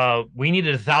we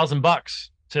needed $1,000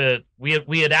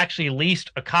 we had actually leased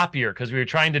a copier because we were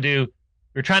trying to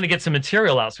get some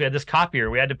material out. So we had this copier.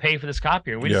 We had to pay for this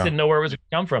copier. We just didn't know where it was going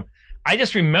to come from. I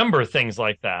just remember things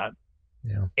like that.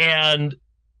 Yeah. And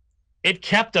it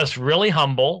kept us really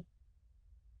humble,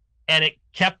 and it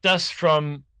kept us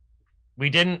from, we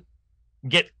didn't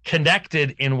get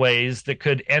connected in ways that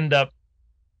could end up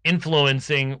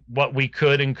influencing what we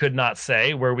could and could not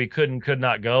say, where we could and could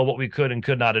not go, what we could and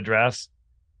could not address.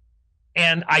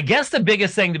 And I guess the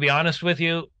biggest thing, to be honest with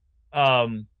you,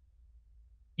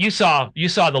 you saw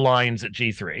the lines at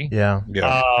G3. Yeah.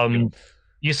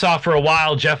 You saw for a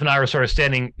while Jeff and I were sort of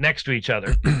standing next to each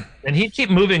other, and he'd keep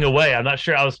moving away. I'm not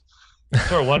sure. I was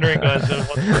sort of wondering what's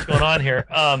going on here.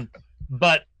 And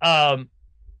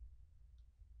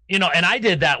I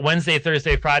did that Wednesday,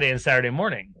 Thursday, Friday, and Saturday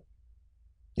morning.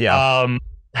 Yeah.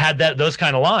 Had those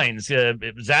kind of lines.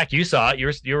 Zach, you saw it.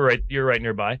 You were right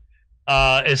nearby.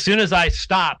 As soon as I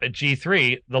stop at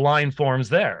G3, the line forms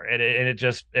there, and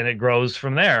it grows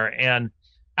from there. And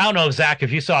I don't know, Zach,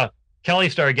 if you saw Kelly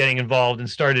started getting involved and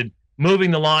started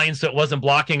moving the line so it wasn't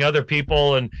blocking other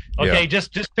people. And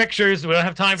just pictures. We don't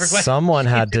have time for questions. Someone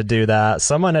had to do that.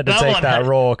 Someone had to take that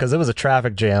role because it was a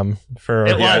traffic jam for.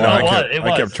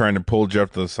 I kept trying to pull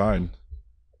Jeff to the side.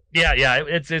 Yeah.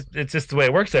 It's just the way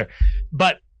it works there.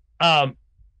 But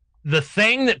the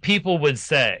thing that people would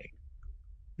say.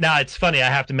 Now, it's funny, I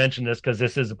have to mention this because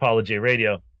this is Apology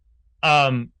Radio.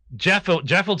 Jeff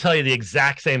will tell you the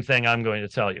exact same thing I'm going to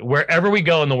tell you. Wherever we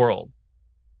go in the world,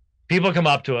 people come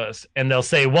up to us and they'll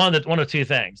say one of 2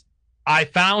 things. I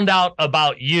found out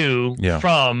about you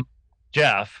from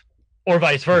Jeff, or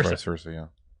vice versa. Vice versa, yeah.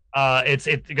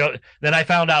 Then I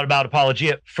found out about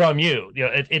Apologia from you.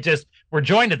 It just, we're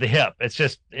joined at the hip.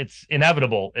 It's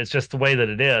inevitable. It's just the way that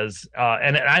it is.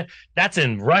 That's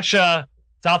in Russia,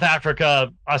 South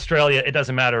Africa, Australia. It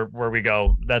doesn't matter where we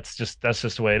go. That's just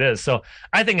the way it is. So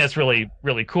I think that's really,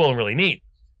 really cool and really neat.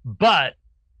 But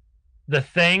the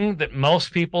thing that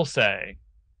most people say,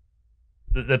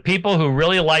 the people who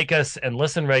really like us and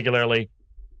listen regularly,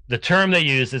 the term they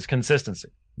use is consistency.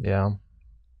 Yeah.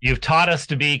 You've taught us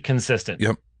to be consistent.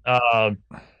 Yep. A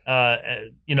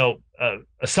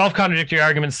self-contradictory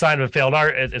argument, sign of a failed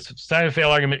argument. It's a sign of a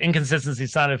failed argument. Inconsistency,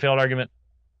 sign of a failed argument.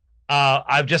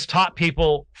 I've just taught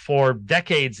people for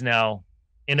decades now,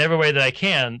 in every way that I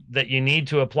can, that you need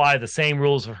to apply the same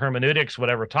rules of hermeneutics,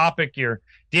 whatever topic you're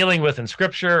dealing with in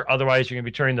Scripture. Otherwise, you're going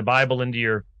to be turning the Bible into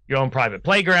your own private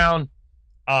playground.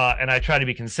 And I try to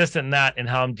be consistent in that, in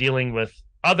how I'm dealing with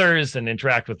others and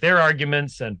interact with their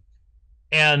arguments,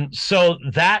 and so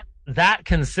that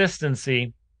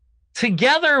consistency,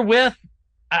 together with,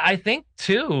 I think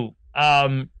too,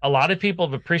 a lot of people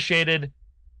have appreciated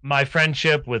my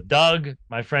friendship with Doug,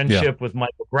 my friendship with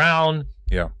Michael Brown.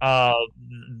 Yeah.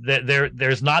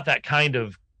 There's not that kind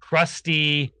of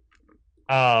crusty,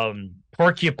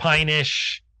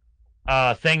 porcupine-ish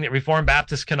thing that Reformed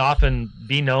Baptists can often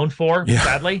be known for,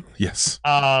 sadly. Yes.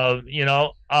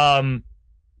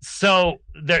 So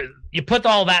there, you put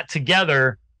all that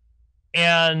together,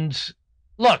 and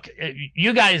look,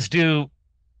 you guys do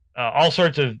all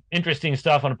sorts of interesting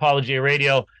stuff on Apologia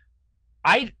Radio.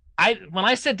 When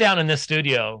I sit down in this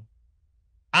studio,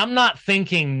 I'm not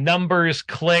thinking numbers,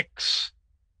 clicks,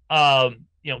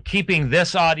 keeping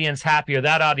this audience happy or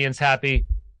that audience happy.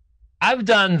 I've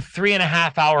done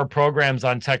 3.5-hour programs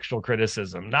on textual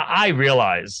criticism. Now, I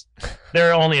realize there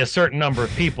are only a certain number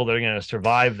of people that are going to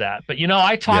survive that. But,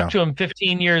 I talked to them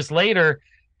 15 years later,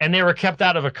 and they were kept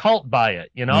out of a cult by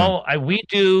it. We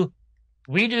do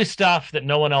stuff that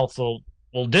no one else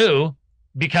will do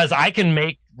because I can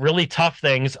make really tough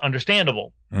things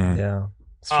understandable. Yeah.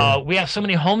 We have so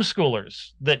many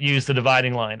homeschoolers that use the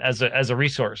dividing line as a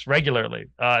resource regularly,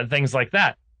 things like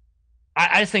that.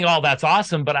 I think all that's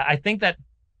awesome, but I think that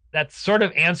sort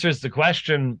of answers the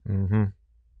question,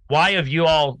 why have you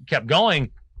all kept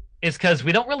going, is because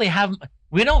we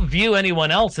don't view anyone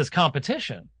else as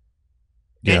competition.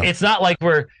 Yeah. It's not like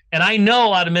and I know a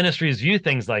lot of ministries view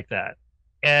things like that.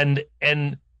 And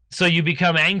so you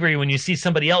become angry when you see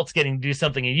somebody else getting to do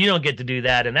something and you don't get to do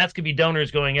that. And that's going to be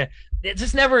donors going in. It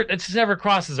just never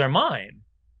crosses our mind.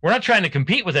 We're not trying to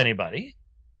compete with anybody.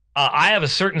 I have a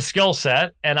certain skill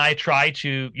set, and I try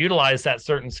to utilize that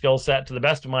certain skill set to the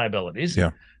best of my abilities.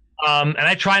 Yeah. And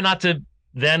I try not to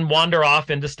then wander off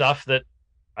into stuff that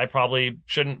I probably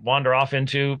shouldn't wander off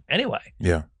into anyway.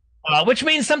 Yeah. Which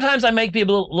means sometimes I make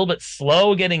people a little bit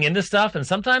slow getting into stuff, and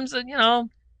sometimes,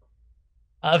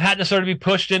 I've had to sort of be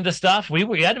pushed into stuff.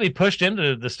 We had to be pushed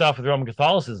into the stuff with Roman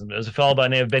Catholicism. There was a fellow by the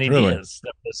name of Benny Diaz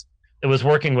that was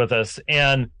working with us,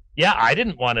 and yeah, I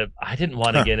didn't want to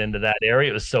get into that area.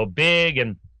 It was so big,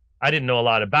 and I didn't know a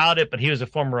lot about it. But he was a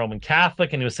former Roman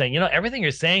Catholic, and he was saying, everything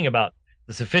you're saying about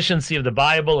the sufficiency of the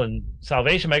Bible and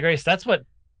salvation by grace, that's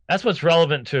what's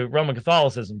relevant to Roman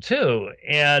Catholicism too.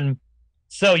 And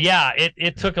so, yeah,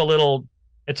 it took a little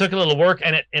work,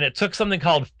 and it took something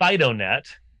called FidoNet,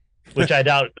 which I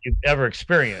doubt you've ever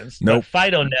experienced. Nope.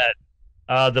 But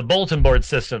FidoNet, the bulletin board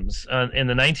systems in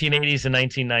the 1980s and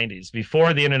 1990s,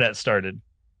 before the internet started.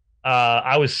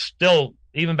 I was still,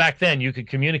 even back then, you could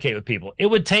communicate with people. It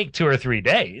would take 2 or 3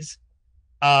 days,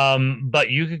 but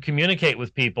you could communicate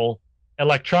with people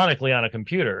electronically on a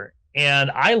computer. And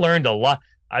I learned a lot.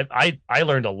 I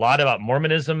learned a lot about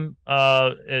Mormonism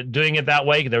doing it that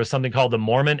way. There was something called the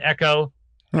Mormon Echo.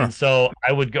 And so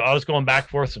I was going back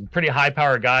and forth some pretty high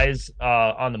power guys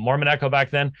on the Mormon Echo back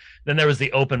then. Then there was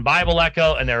the Open Bible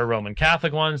Echo, and there were Roman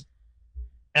Catholic ones.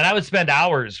 And I would spend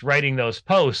hours writing those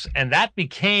posts, and that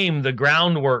became the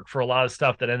groundwork for a lot of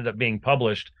stuff that ended up being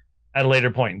published at a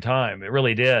later point in time. It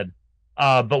really did.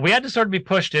 But we had to sort of be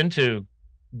pushed into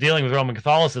dealing with Roman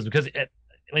Catholicism because,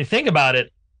 think about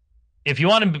it. If you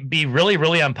want to be really,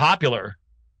 really unpopular,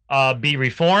 be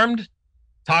Reformed,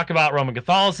 talk about Roman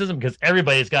Catholicism because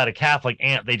everybody's got a Catholic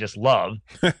aunt they just love.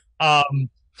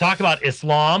 Talk about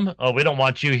Islam. Oh, we don't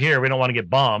want you here. We don't want to get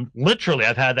bombed. Literally,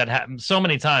 I've had that happen so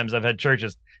many times. I've had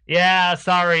churches. Yeah,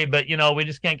 sorry, but we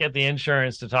just can't get the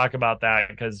insurance to talk about that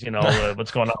because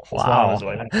what's going on with Islam is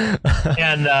way.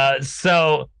 And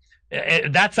so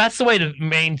that's the way to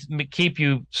keep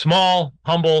you small,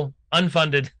 humble,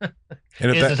 unfunded,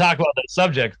 is to talk about that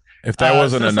subject. If that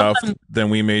wasn't enough,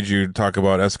 then we made you talk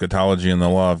about eschatology and the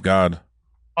law of God.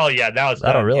 Oh yeah,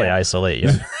 that'll really isolate you.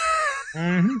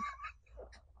 Mm-hmm.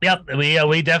 Yep,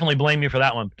 we definitely blame you for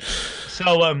that one.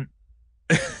 So, I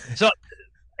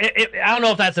don't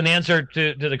know if that's an answer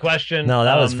to the question. No,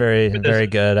 that was very, very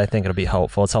good. I think it'll be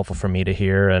helpful. It's helpful for me to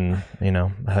hear, and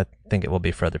I think it will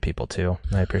be for other people too.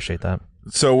 I appreciate that.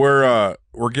 So we're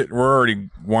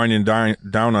already winding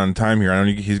down on time here.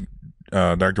 I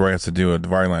know Dr. White has to do a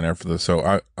dividing line after this.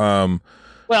 So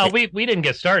we didn't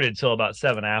get started till about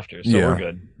 7 after, so we're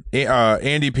good.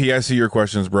 Andy P, I see your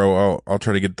questions, bro. I'll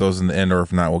try to get those in the end, or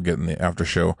if not, we'll get in the after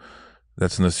show.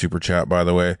 That's in the super chat, by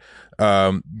the way.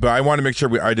 But I want to make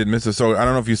sure I didn't miss it. So I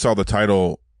don't know if you saw the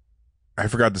title. I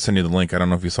forgot to send you the link. I don't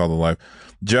know if you saw the live.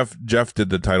 Jeff did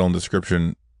the title and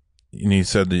description, and he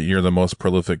said that you're the most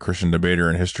prolific Christian debater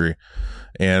in history.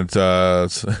 And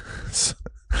some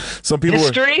people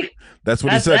history. That's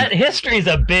what he said. That history's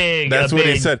a big. That's what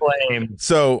he said. Claim.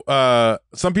 So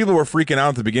some people were freaking out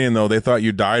at the beginning, though. They thought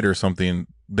you died or something.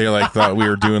 They thought we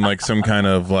were doing some kind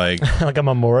of like a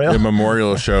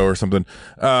memorial show or something.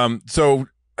 So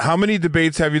how many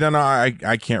debates have you done?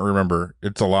 I can't remember.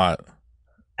 It's a lot.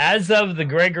 as of the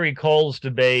Gregory Coles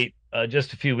debate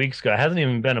just a few weeks ago, it hasn't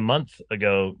even been a month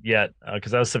ago yet,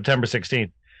 because that was September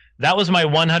 16th. That was my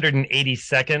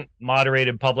 182nd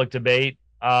moderated public debate.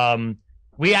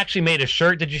 We actually made a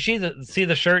shirt. Did you see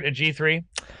the shirt at G3?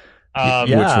 Yeah,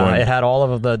 which one? It had all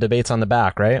of the debates on the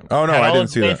back, right? Oh no, I didn't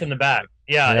see that. In the back.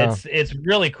 Yeah, it's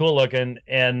really cool looking,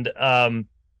 and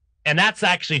that's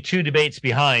actually 2 debates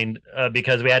behind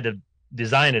because we had to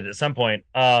design it at some point.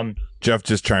 Jeff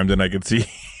just chimed in. I could see.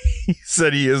 He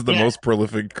said he is the most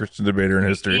prolific Christian debater in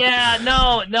history. Yeah,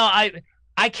 no,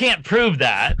 I can't prove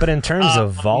that. But in terms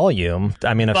of volume,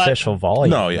 I mean, official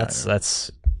volume. No, yeah,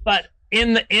 that's. But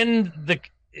in the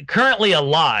currently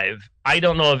alive, I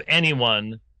don't know of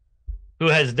anyone who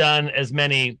has done as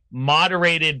many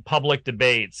moderated public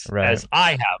debates as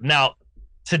I have. Now,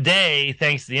 today,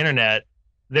 thanks to the internet,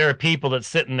 there are people that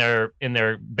sit in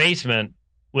their basement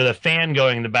with a fan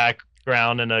going in the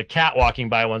background and a cat walking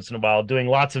by once in a while, doing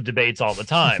lots of debates all the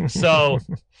time. So,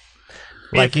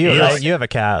 like you have a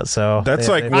cat, so that's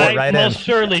I most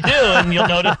surely do, and you'll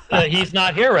notice he's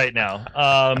not here right now.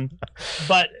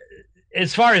 But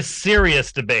as far as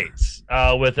serious debates,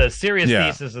 with a serious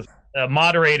thesis, a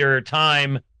moderator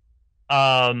time,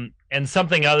 and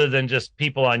something other than just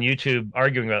people on YouTube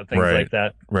arguing about things like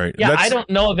that. Right. Yeah, I don't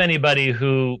know of anybody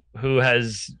who's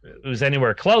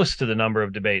anywhere close to the number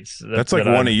of debates. That's like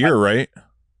one a year, right?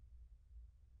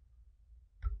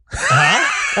 Huh?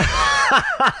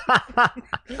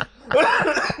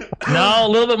 No, a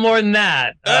little bit more than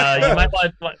that. You might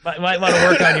want to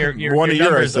work on your one a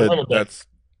year. I said a little bit.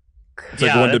 It's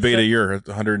like one debate a year.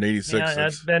 186. Yeah,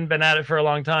 that's been at it for a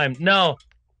long time. No,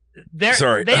 they've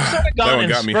sort of that gone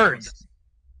in spurts.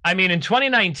 I mean, in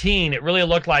 2019, it really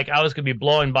looked like I was going to be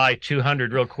blowing by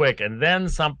 200 real quick, and then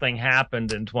something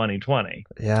happened in 2020.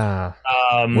 Yeah.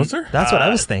 Was there? That's what I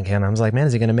was thinking. I was like, man,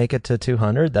 is he going to make it to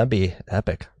 200? That'd be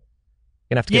epic.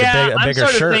 You're going to have to get a bigger I'm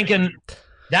sort shirt. of thinking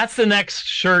that's the next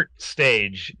shirt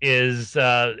stage is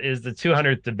the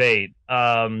 200th debate.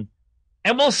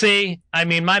 And we'll see. I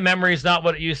mean, my memory is not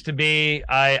what it used to be.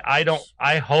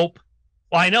 I hope.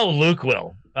 Well, I know Luke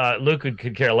will. Luke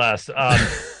could care less.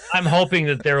 I'm hoping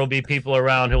that there will be people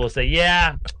around who will say,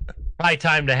 "Yeah, probably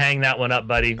time to hang that one up,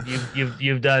 buddy.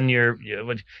 You've done your."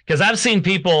 Because I've seen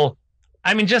people.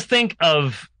 I mean, just think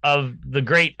of the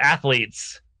great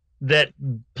athletes that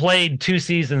played 2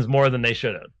 seasons more than they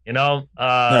should have. You know.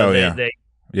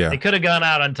 They could have gone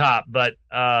out on top, but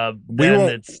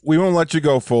we won't let you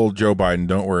go full Joe Biden.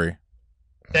 Don't worry.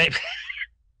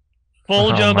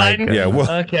 Full Joe Biden? Goodness. Yeah,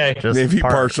 well, okay. Maybe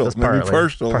partial. Maybe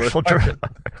partial.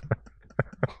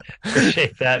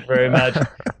 Appreciate that very much.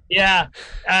 Yeah,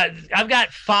 I've got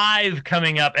 5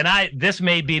 coming up, and this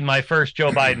may be my first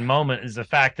Joe Biden moment. Is the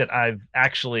fact that I've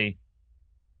actually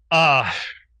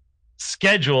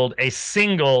scheduled a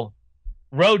single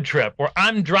road trip where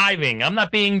I'm driving. I'm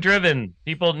not being driven.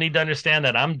 People need to understand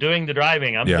that I'm doing the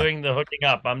driving. I'm doing the hooking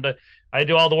up. I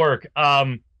do all the work.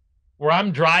 Where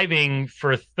I'm driving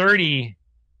for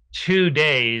 32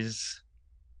 days,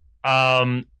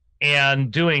 and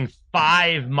doing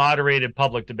 5 moderated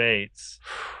public debates,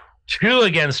 2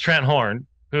 against Trent Horn,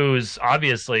 who's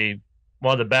obviously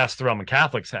one of the best the Roman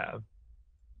Catholics have.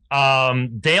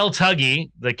 Dale Tuggy,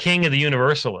 the king of the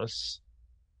Universalists.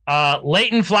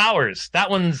 Leighton Flowers. That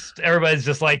one's everybody's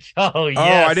just like, oh yes.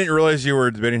 Oh, I didn't realize you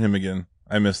were debating him again.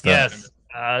 I missed that. Yes.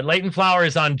 Leighton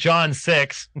Flowers on John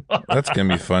 6. That's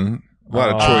gonna be fun. A lot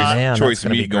of choice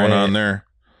meat going on there.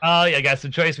 Oh yeah, got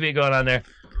some choice meat going on there.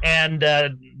 And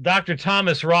Dr.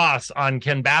 Thomas Ross on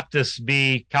Can Baptists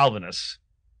Be Calvinists?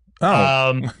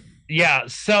 Oh. Yeah,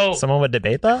 so someone would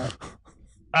debate that?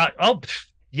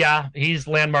 Yeah, he's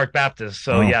Landmark Baptist,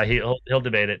 so yeah, he'll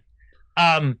debate it.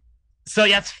 So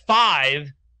that's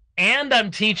 5, and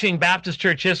I'm teaching Baptist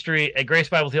church history at Grace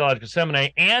Bible Theological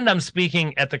Seminary, and I'm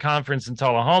speaking at the conference in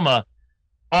Tullahoma,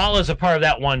 all as a part of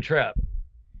that one trip.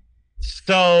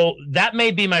 So that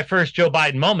may be my first Joe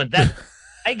Biden moment. That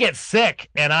I get sick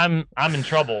and I'm in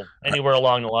trouble anywhere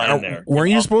along the line there.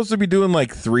 Weren't you supposed to be doing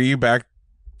like 3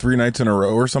 nights in a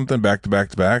row or something, back to back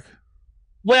to back?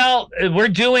 Well, we're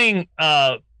doing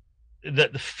the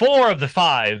 4 of the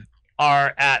 5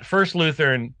 are at First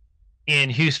Lutheran in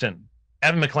Houston.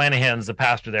 Evan McClanahan's the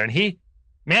pastor there, and he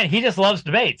just loves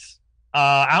debates.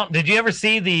 Did you ever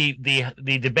see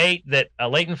the debate that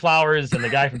Leighton Flowers and the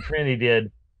guy from Trinity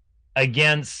did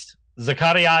against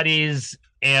Zachariades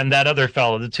and that other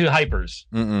fellow, the 2 hypers?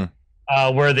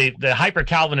 Where the hyper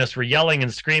Calvinists were yelling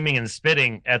and screaming and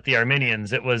spitting at the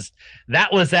Arminians. That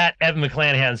was at Evan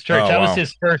McClanahan's church. That was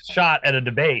his first shot at a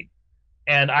debate,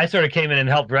 And I sort of came in and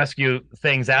helped rescue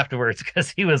things afterwards because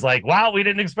he was like, wow, we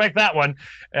didn't expect that one.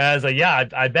 And I was like, yeah,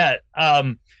 I bet.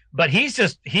 But he's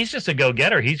just a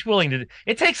go-getter. He's willing to,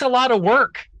 it takes a lot of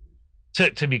work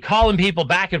to be calling people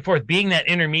back and forth, being that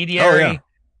intermediary. Oh, yeah.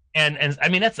 And I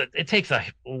mean, it takes a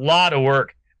lot of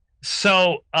work.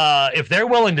 So if they're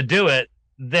willing to do it,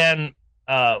 then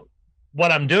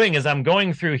what I'm doing is I'm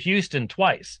going through Houston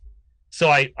twice. So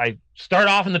I start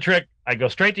off in the Trick, I go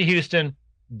straight to Houston,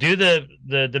 do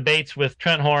the debates with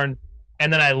Trent Horn,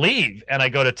 and then I leave and I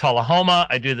go to Tullahoma.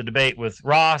 I do the debate with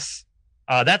Ross.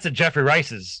 That's at Jeffrey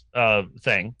Rice's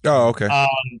thing. Oh, okay.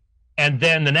 And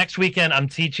then the next weekend I'm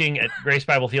teaching at Grace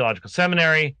Bible Theological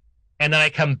Seminary, and then I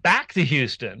come back to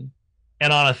Houston,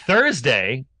 and on a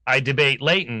Thursday I debate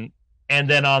Leighton, and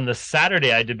then on the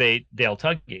Saturday I debate Dale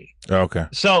Tuggy. Oh, okay.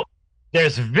 So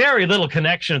there's very little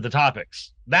connection of the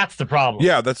topics. That's the problem.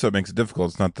 Yeah, that's what makes it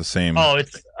difficult. It's not the same.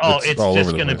 It's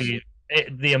just going to be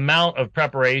the amount of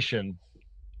preparation.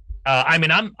 I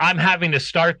mean, I'm having to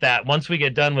start that once we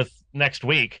get done with next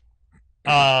week.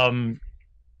 And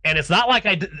it's not like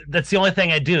that's the only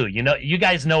thing I do. You know, you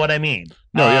guys know what I mean.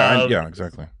 No, yeah,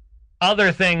 exactly.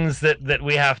 Other things that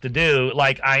we have to do,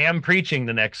 like I am preaching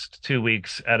the next 2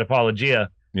 weeks at Apologia.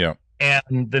 Yeah.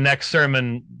 And the next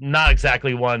sermon, not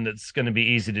exactly one that's going to be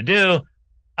easy to do.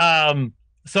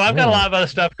 So I've got a lot of other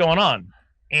stuff going on.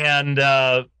 And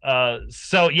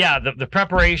so, yeah, the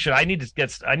preparation, I need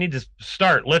to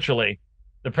start literally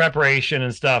the preparation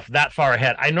and stuff that far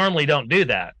ahead. I normally don't do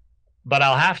that, but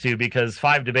I'll have to because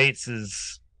 5 debates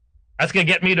that's going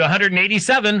to get me to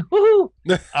 187.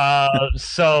 Woohoo!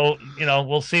 So, you know,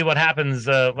 we'll see what happens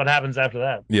after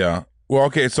that. Yeah. Well,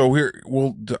 okay, so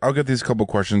I'll get these couple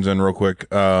questions in real quick.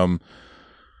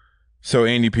 So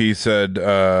Andy P said,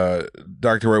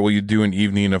 Dr. White, will you do an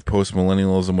evening of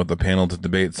post-millennialism with a panel to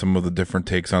debate some of the different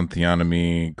takes on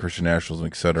theonomy, Christian nationalism,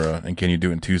 etc.? And can you do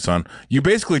it in Tucson? You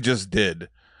basically just did.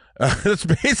 That's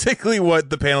basically what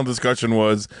the panel discussion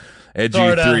was at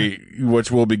G3,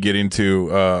 which we'll be getting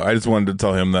to. I just wanted to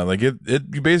tell him that, like, you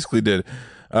basically did.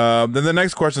 Then the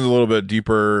next question is a little bit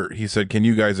deeper. He said, can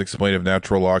you guys explain if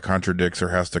natural law contradicts or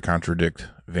has to contradict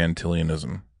Van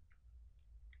Tillianism?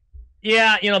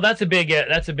 Yeah, you know, that's a big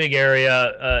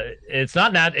area. It's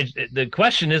not the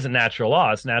question isn't natural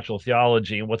law, it's natural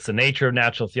theology. What's the nature of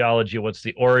natural theology? What's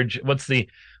the origin?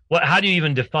 How do you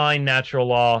even define natural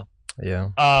law? Yeah.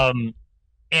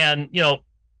 And you know,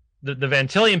 the Van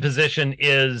Tillian position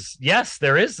is, yes,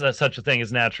 there is such a thing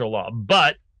as natural law,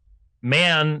 but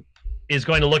man is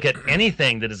going to look at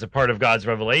anything that is a part of God's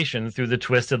revelation through the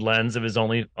twisted lens of his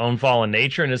own fallen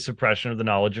nature and his suppression of the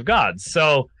knowledge of God.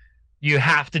 So you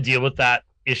have to deal with that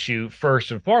issue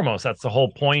first and foremost. That's the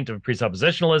whole point of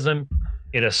presuppositionalism.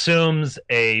 It assumes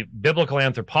a biblical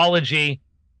anthropology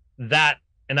that,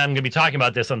 and I'm going to be talking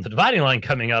about this on the Dividing Line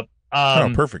coming up.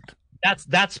 Perfect.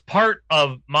 That's part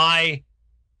of my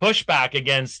pushback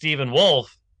against Stephen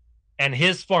Wolfe and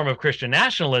his form of Christian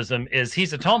nationalism is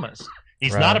he's a Thomist.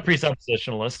 He's not a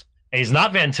presuppositionalist, and he's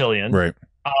not Van Tillian. Right.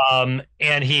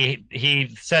 And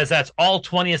he says that's all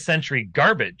 20th century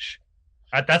garbage.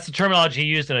 That's the terminology he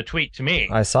used in a tweet to me.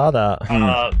 I saw that.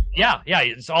 Yeah,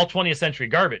 it's all 20th century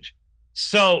garbage.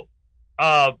 So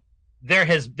there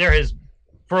has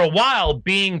for a while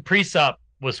being presup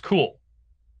was cool,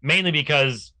 mainly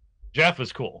because Jeff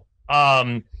was cool.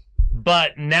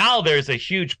 But now there's a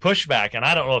huge pushback, and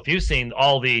I don't know if you've seen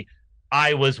all the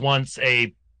I was once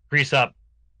a presup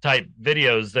type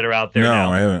videos that are out there now.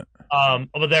 No, I haven't.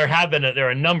 But there are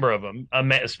a number of them,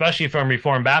 especially from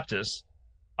Reformed Baptists.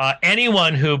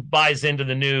 Anyone who buys into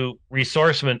the new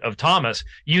ressourcement of Thomas,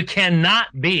 you cannot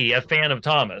be a fan of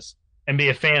Thomas and be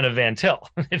a fan of Van Til.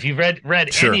 If you've read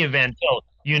any of Van Til,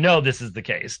 you know this is the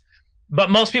case. But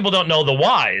most people don't know the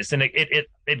whys, and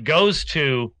it goes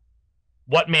to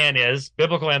what man is,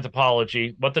 biblical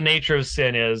anthropology, what the nature of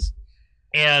sin is,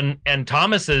 and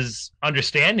Thomas's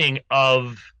understanding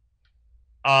of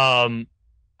how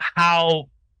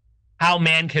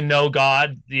man can know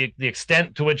God, the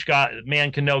extent to which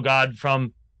man can know God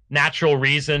from natural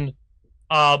reason,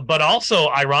 but also,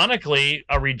 ironically,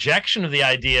 a rejection of the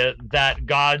idea that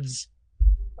God's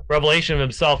revelation of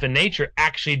himself in nature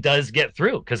actually does get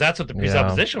through, because that's what the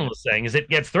presuppositional is saying, is it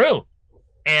gets through.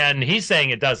 And he's saying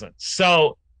it doesn't.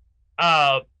 So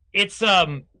it's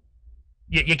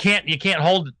you can't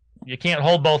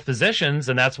hold both positions,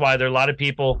 and that's why there are a lot of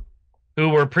people who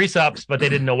were presups, but they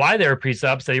didn't know why they were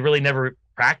presups. They really never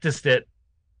practiced it,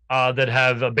 that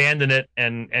have abandoned it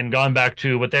and gone back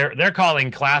to what they're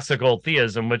calling classical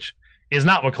theism, which is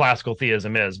not what classical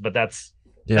theism is, but that's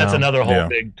another whole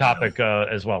big topic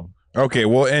as well. Okay,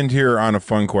 we'll end here on a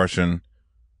fun question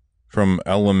from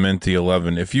Elementi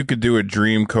 11. If you could do a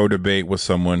dream co-debate with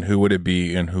someone, who would it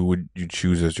be, and who would you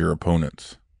choose as your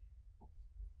opponents?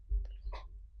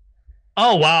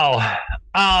 Oh, wow.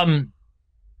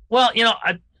 Well,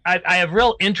 I have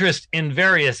real interest in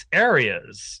various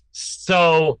areas.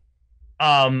 So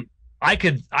I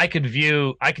could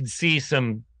see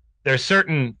there's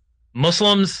certain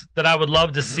Muslims that I would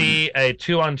love to see a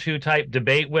 2-on-2 type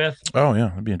debate with. Oh yeah,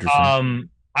 that'd be interesting.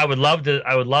 I would love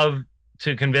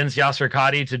to convince Yasser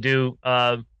Qadi to do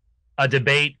a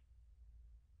debate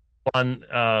on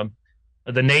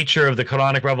the nature of the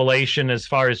Quranic revelation as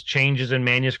far as changes in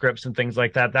manuscripts and things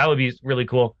like that. That would be really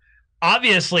cool.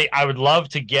 Obviously, I would love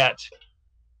to get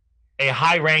a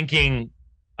high-ranking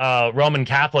Roman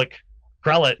Catholic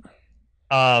prelate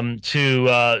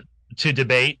to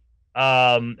debate,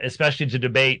 especially to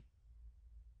debate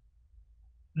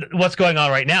what's going on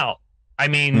right now. I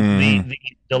mean,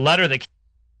 the letter that.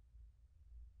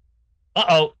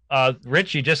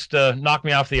 Rich, you just knocked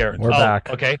me off the air. We're back.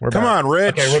 Okay, come on,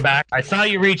 Rich. Okay, we're back. I saw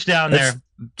you reach down there.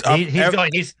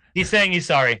 He's saying he's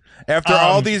sorry. After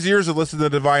all these years of listening to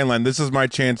Divine Line, this is my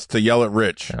chance to yell at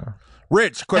Rich. Yeah.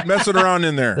 Rich, quit messing around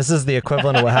in there. This is the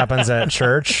equivalent of what happens at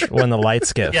church when the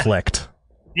lights get flicked.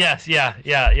 Yes, yeah.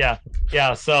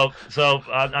 So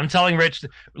I'm telling Rich,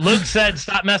 Luke said,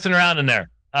 stop messing around in there.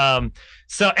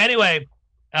 So anyway,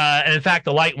 and in fact,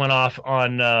 the light went off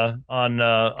on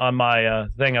my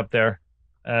thing up there,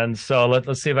 and so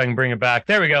let's see if I can bring it back.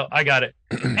 There we go. I got it.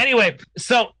 Anyway,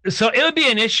 so it would be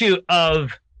an issue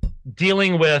of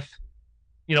dealing with,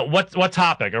 what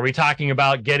topic are we talking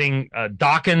about? Getting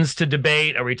Dawkins to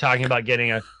debate? Are we talking about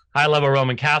getting a high-level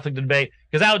Roman Catholic to debate?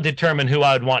 Because that would determine who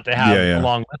I would want to have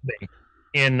along with me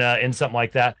in something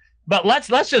like that. But let's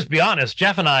just be honest.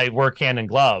 Jeff and I work hand in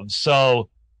glove. So,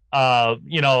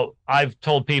 I've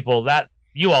told people that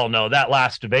you all know that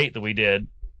last debate that we did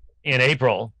in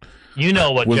April. You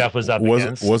know what Jeff was up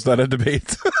against. Was that a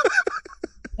debate?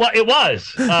 Well, it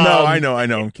was. No, I know.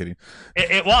 I'm kidding.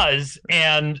 It was,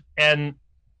 and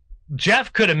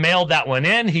Jeff could have mailed that one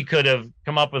in. He could have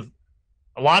come up with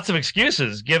lots of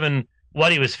excuses given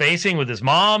what he was facing with his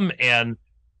mom and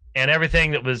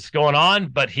everything that was going on,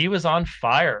 but he was on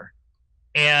fire.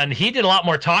 And he did a lot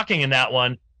more talking in that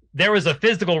one. There was a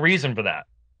physical reason for that.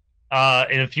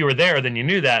 And if you were there, then you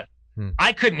knew that.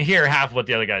 I couldn't hear half of what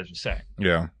the other guys were saying.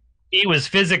 Yeah. He was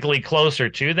physically closer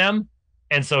to them,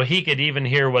 and so he could even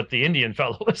hear what the Indian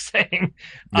fellow was saying.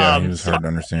 Yeah, he was hard to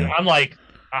understand. I'm like,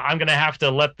 I'm going to have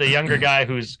to let the younger guy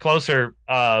who's closer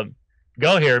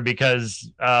go here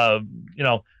because,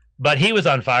 but he was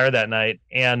on fire that night.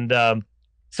 And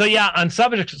so, yeah, on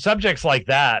subjects like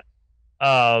that,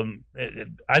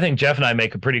 I think Jeff and I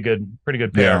make a pretty good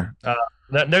pair. Yeah.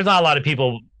 There's not a lot of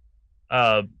people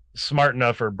smart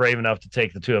enough or brave enough to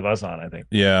take the two of us on, I think.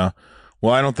 Yeah.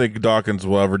 Well, I don't think Dawkins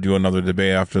will ever do another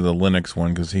debate after the Linux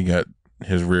one because he got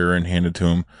his rear end handed to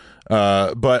him.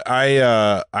 But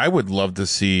I would love to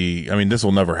see, I mean, this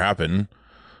will never happen,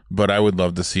 but I would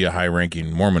love to see a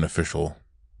high-ranking Mormon official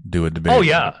do a debate. Oh,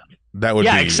 yeah. That would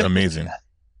be amazing.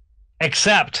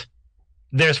 Except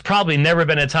there's probably never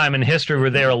been a time in history where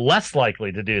they are less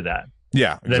likely to do that.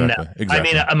 Yeah, exactly. I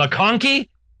mean, a McConkie,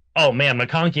 oh, man,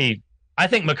 McConkie, I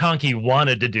think McConkie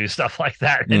wanted to do stuff like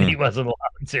that, and he wasn't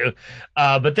allowed to.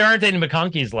 But there aren't any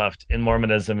McConkies left in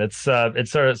Mormonism. It's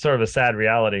sort of a sad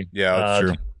reality. Yeah, that's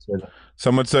true.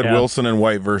 Someone said Wilson and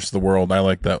White versus the world. I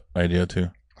like that idea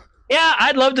too. Yeah,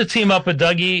 I'd love to team up with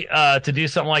Dougie to do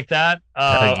something like that.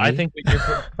 I think we do.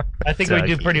 I think we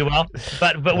do pretty well.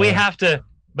 But we have to.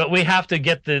 But we have to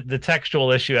get the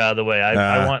textual issue out of the way.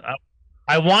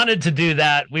 I wanted to do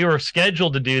that. We were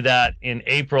scheduled to do that in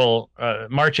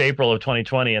March, April of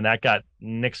 2020, and that got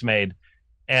nix made.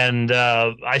 And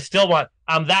I still want.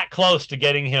 I'm that close to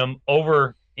getting him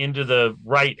over into the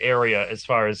right area as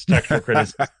far as textual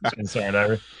criticism is concerned.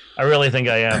 I really think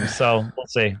I am. So we'll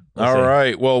see. All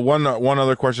right. Well, one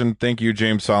other question. Thank you,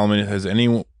 James Solomon. Has any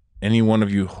one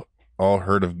of you all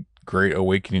heard of Great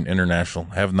Awakening International?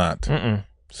 Have not. Mm-mm.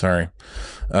 Sorry.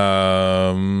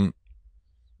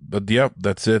 But yep,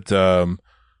 that's it.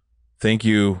 Thank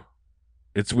you.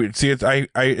 It's weird. See,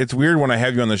 it's weird when I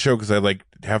have you on the show because I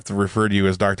have to refer to you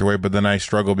as Dr. White, but then I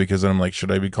struggle because then I'm like,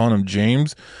 should I be calling him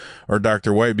James or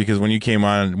Dr. White? Because when you came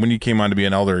on to be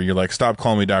an elder, you're like, stop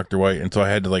calling me Dr. White, and so I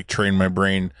had to train my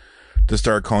brain to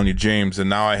start calling you James, and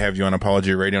now I have you on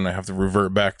Apology Radio, and I have to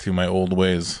revert back to my old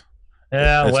ways.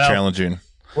 Yeah, it's challenging.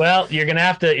 Well, you're gonna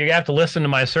have to listen to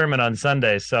my sermon on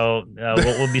Sunday, so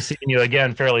we'll be seeing you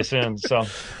again fairly soon. So.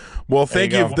 Well,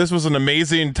 thank you. This was an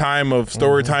amazing time of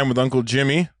story time with Uncle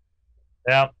Jimmy.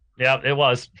 Yeah. Yeah, it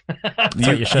was.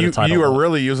 you were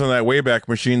really using that Wayback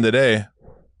Machine today.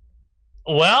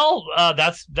 Well,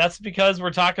 that's because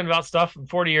we're talking about stuff from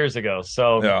 40 years ago.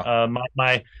 So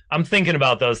I'm thinking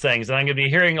about those things, and I'm going to be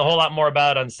hearing a whole lot more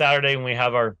about it on Saturday when we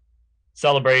have our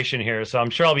celebration here. So I'm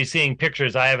sure I'll be seeing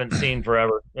pictures I haven't seen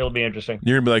forever. It'll be interesting.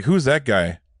 You're going to be like, who's that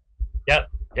guy? Yep.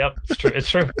 It's true. It's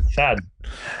true. It's sad.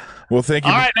 Well, thank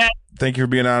you. All right, man. Thank you for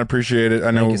being on. Appreciate it. I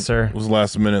know it was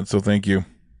last minute, so thank you.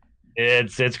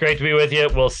 It's great to be with you.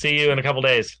 We'll see you in a couple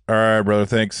days. All right, brother.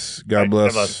 Thanks. God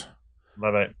bless.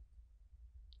 Bye-bye.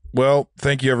 Well,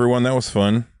 thank you, everyone. That was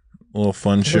fun. A little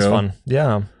fun show. It was fun.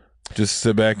 Yeah. Just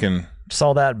sit back and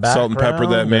saw that background, salt and pepper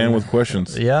that man with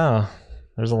questions. Yeah.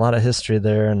 There's a lot of history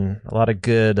there and a lot of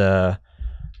good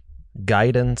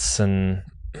guidance and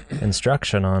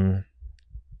instruction on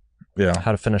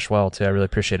how to finish well, too. I really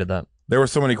appreciated that. There were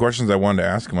so many questions I wanted to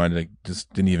ask him I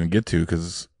just didn't even get to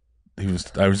because I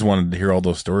just wanted to hear all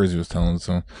those stories he was telling.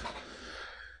 So,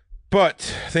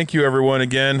 but thank you, everyone,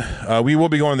 again. We will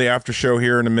be going to the after show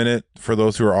here in a minute. For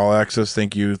those who are all access,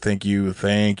 thank you. You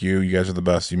guys are the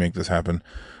best. You make this happen.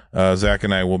 Zach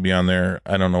and I will be on there.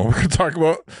 I don't know what we're going to talk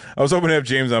about. I was hoping to have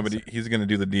James on, but he's going to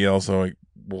do the DL, so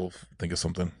we'll think of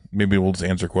something. Maybe we'll just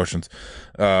answer questions,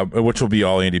 which will be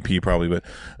all NDP probably. But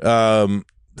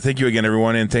thank you again,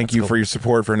 everyone, and thank you for your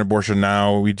support for End Abortion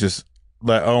Now. We just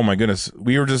oh my goodness,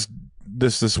 we were just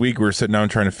this week we were sitting down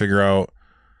trying to figure out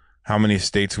how many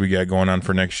states we got going on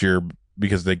for next year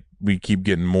because we keep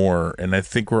getting more, and I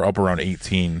think we're up around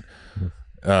 18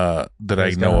 that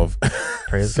I know of.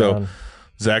 Praise God.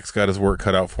 Zach's got his work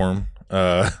cut out for him.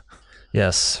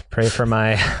 Yes, pray for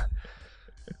my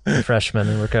freshman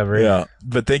in recovery. Yeah,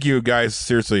 but thank you guys.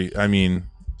 Seriously, I mean,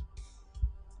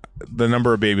 the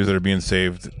number of babies that are being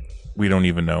saved, we don't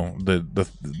even know.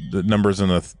 The numbers in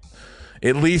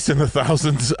at least in the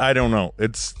thousands. I don't know.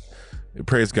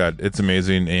 Praise God, it's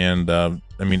amazing. And I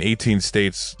mean, 18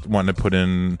 states wanting to put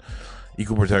in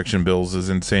equal protection bills is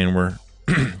insane. We're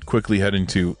quickly heading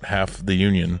to half the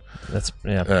union. That's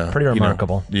pretty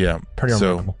remarkable. Pretty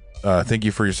remarkable. Thank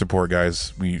you for your support,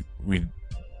 guys. We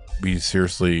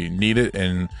seriously need it,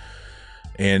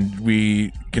 and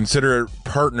we consider it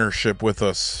partnership with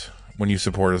us when you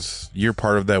support us. You're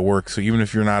part of that work. So even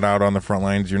if you're not out on the front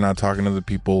lines, you're not talking to the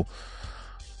people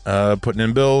putting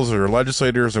in bills or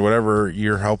legislators or whatever,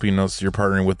 you're helping us, you're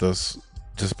partnering with us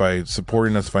just by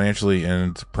supporting us financially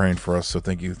and praying for us. So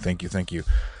thank you.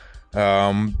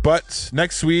 But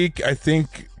next week, I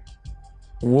think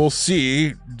we'll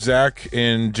see. Zach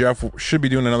and Jeff should be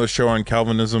doing another show on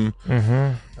Calvinism.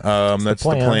 That's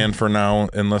the plan for now,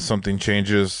 unless something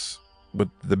changes with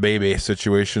the baby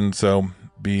situation. So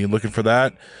be looking for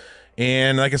that.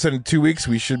 And like I said, in 2 weeks,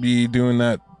 we should be doing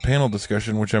that panel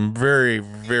discussion, which I'm very,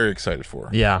 very excited for.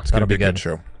 Yeah, it's going to be a good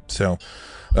show. So,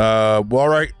 well, all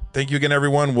right. Thank you again,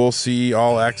 everyone. We'll see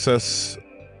All Access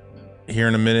here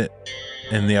in a minute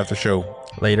in the after show.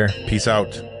 Later. Peace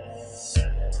out.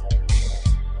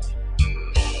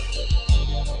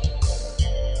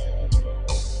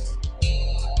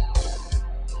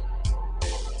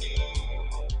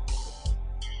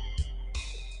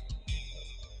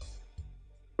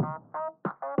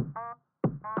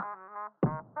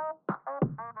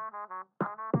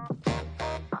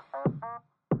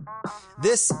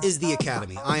 This is The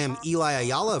Academy. I am Eli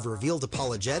Ayala of Revealed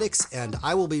Apologetics, and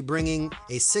I will be bringing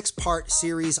a 6-part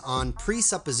series on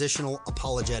presuppositional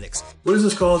apologetics. What is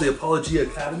this called? The Apology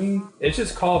Academy? It's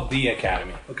just called The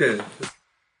Academy. Okay.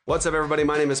 What's up, everybody?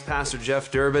 My name is Pastor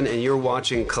Jeff Durbin, and you're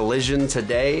watching Collision.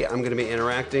 Today, I'm going to be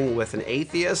interacting with an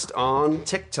atheist on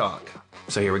TikTok.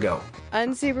 So here we go.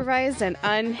 Unsupervised and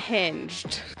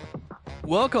unhinged.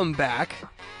 Welcome back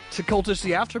to Cultish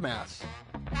the Aftermath.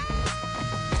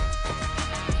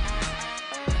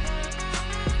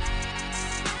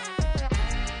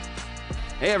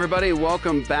 Hey everybody,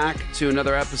 welcome back to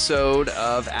another episode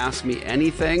of Ask Me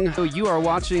Anything. You are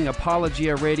watching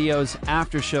Apologia Radio's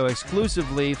after show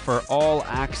exclusively for All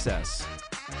Access.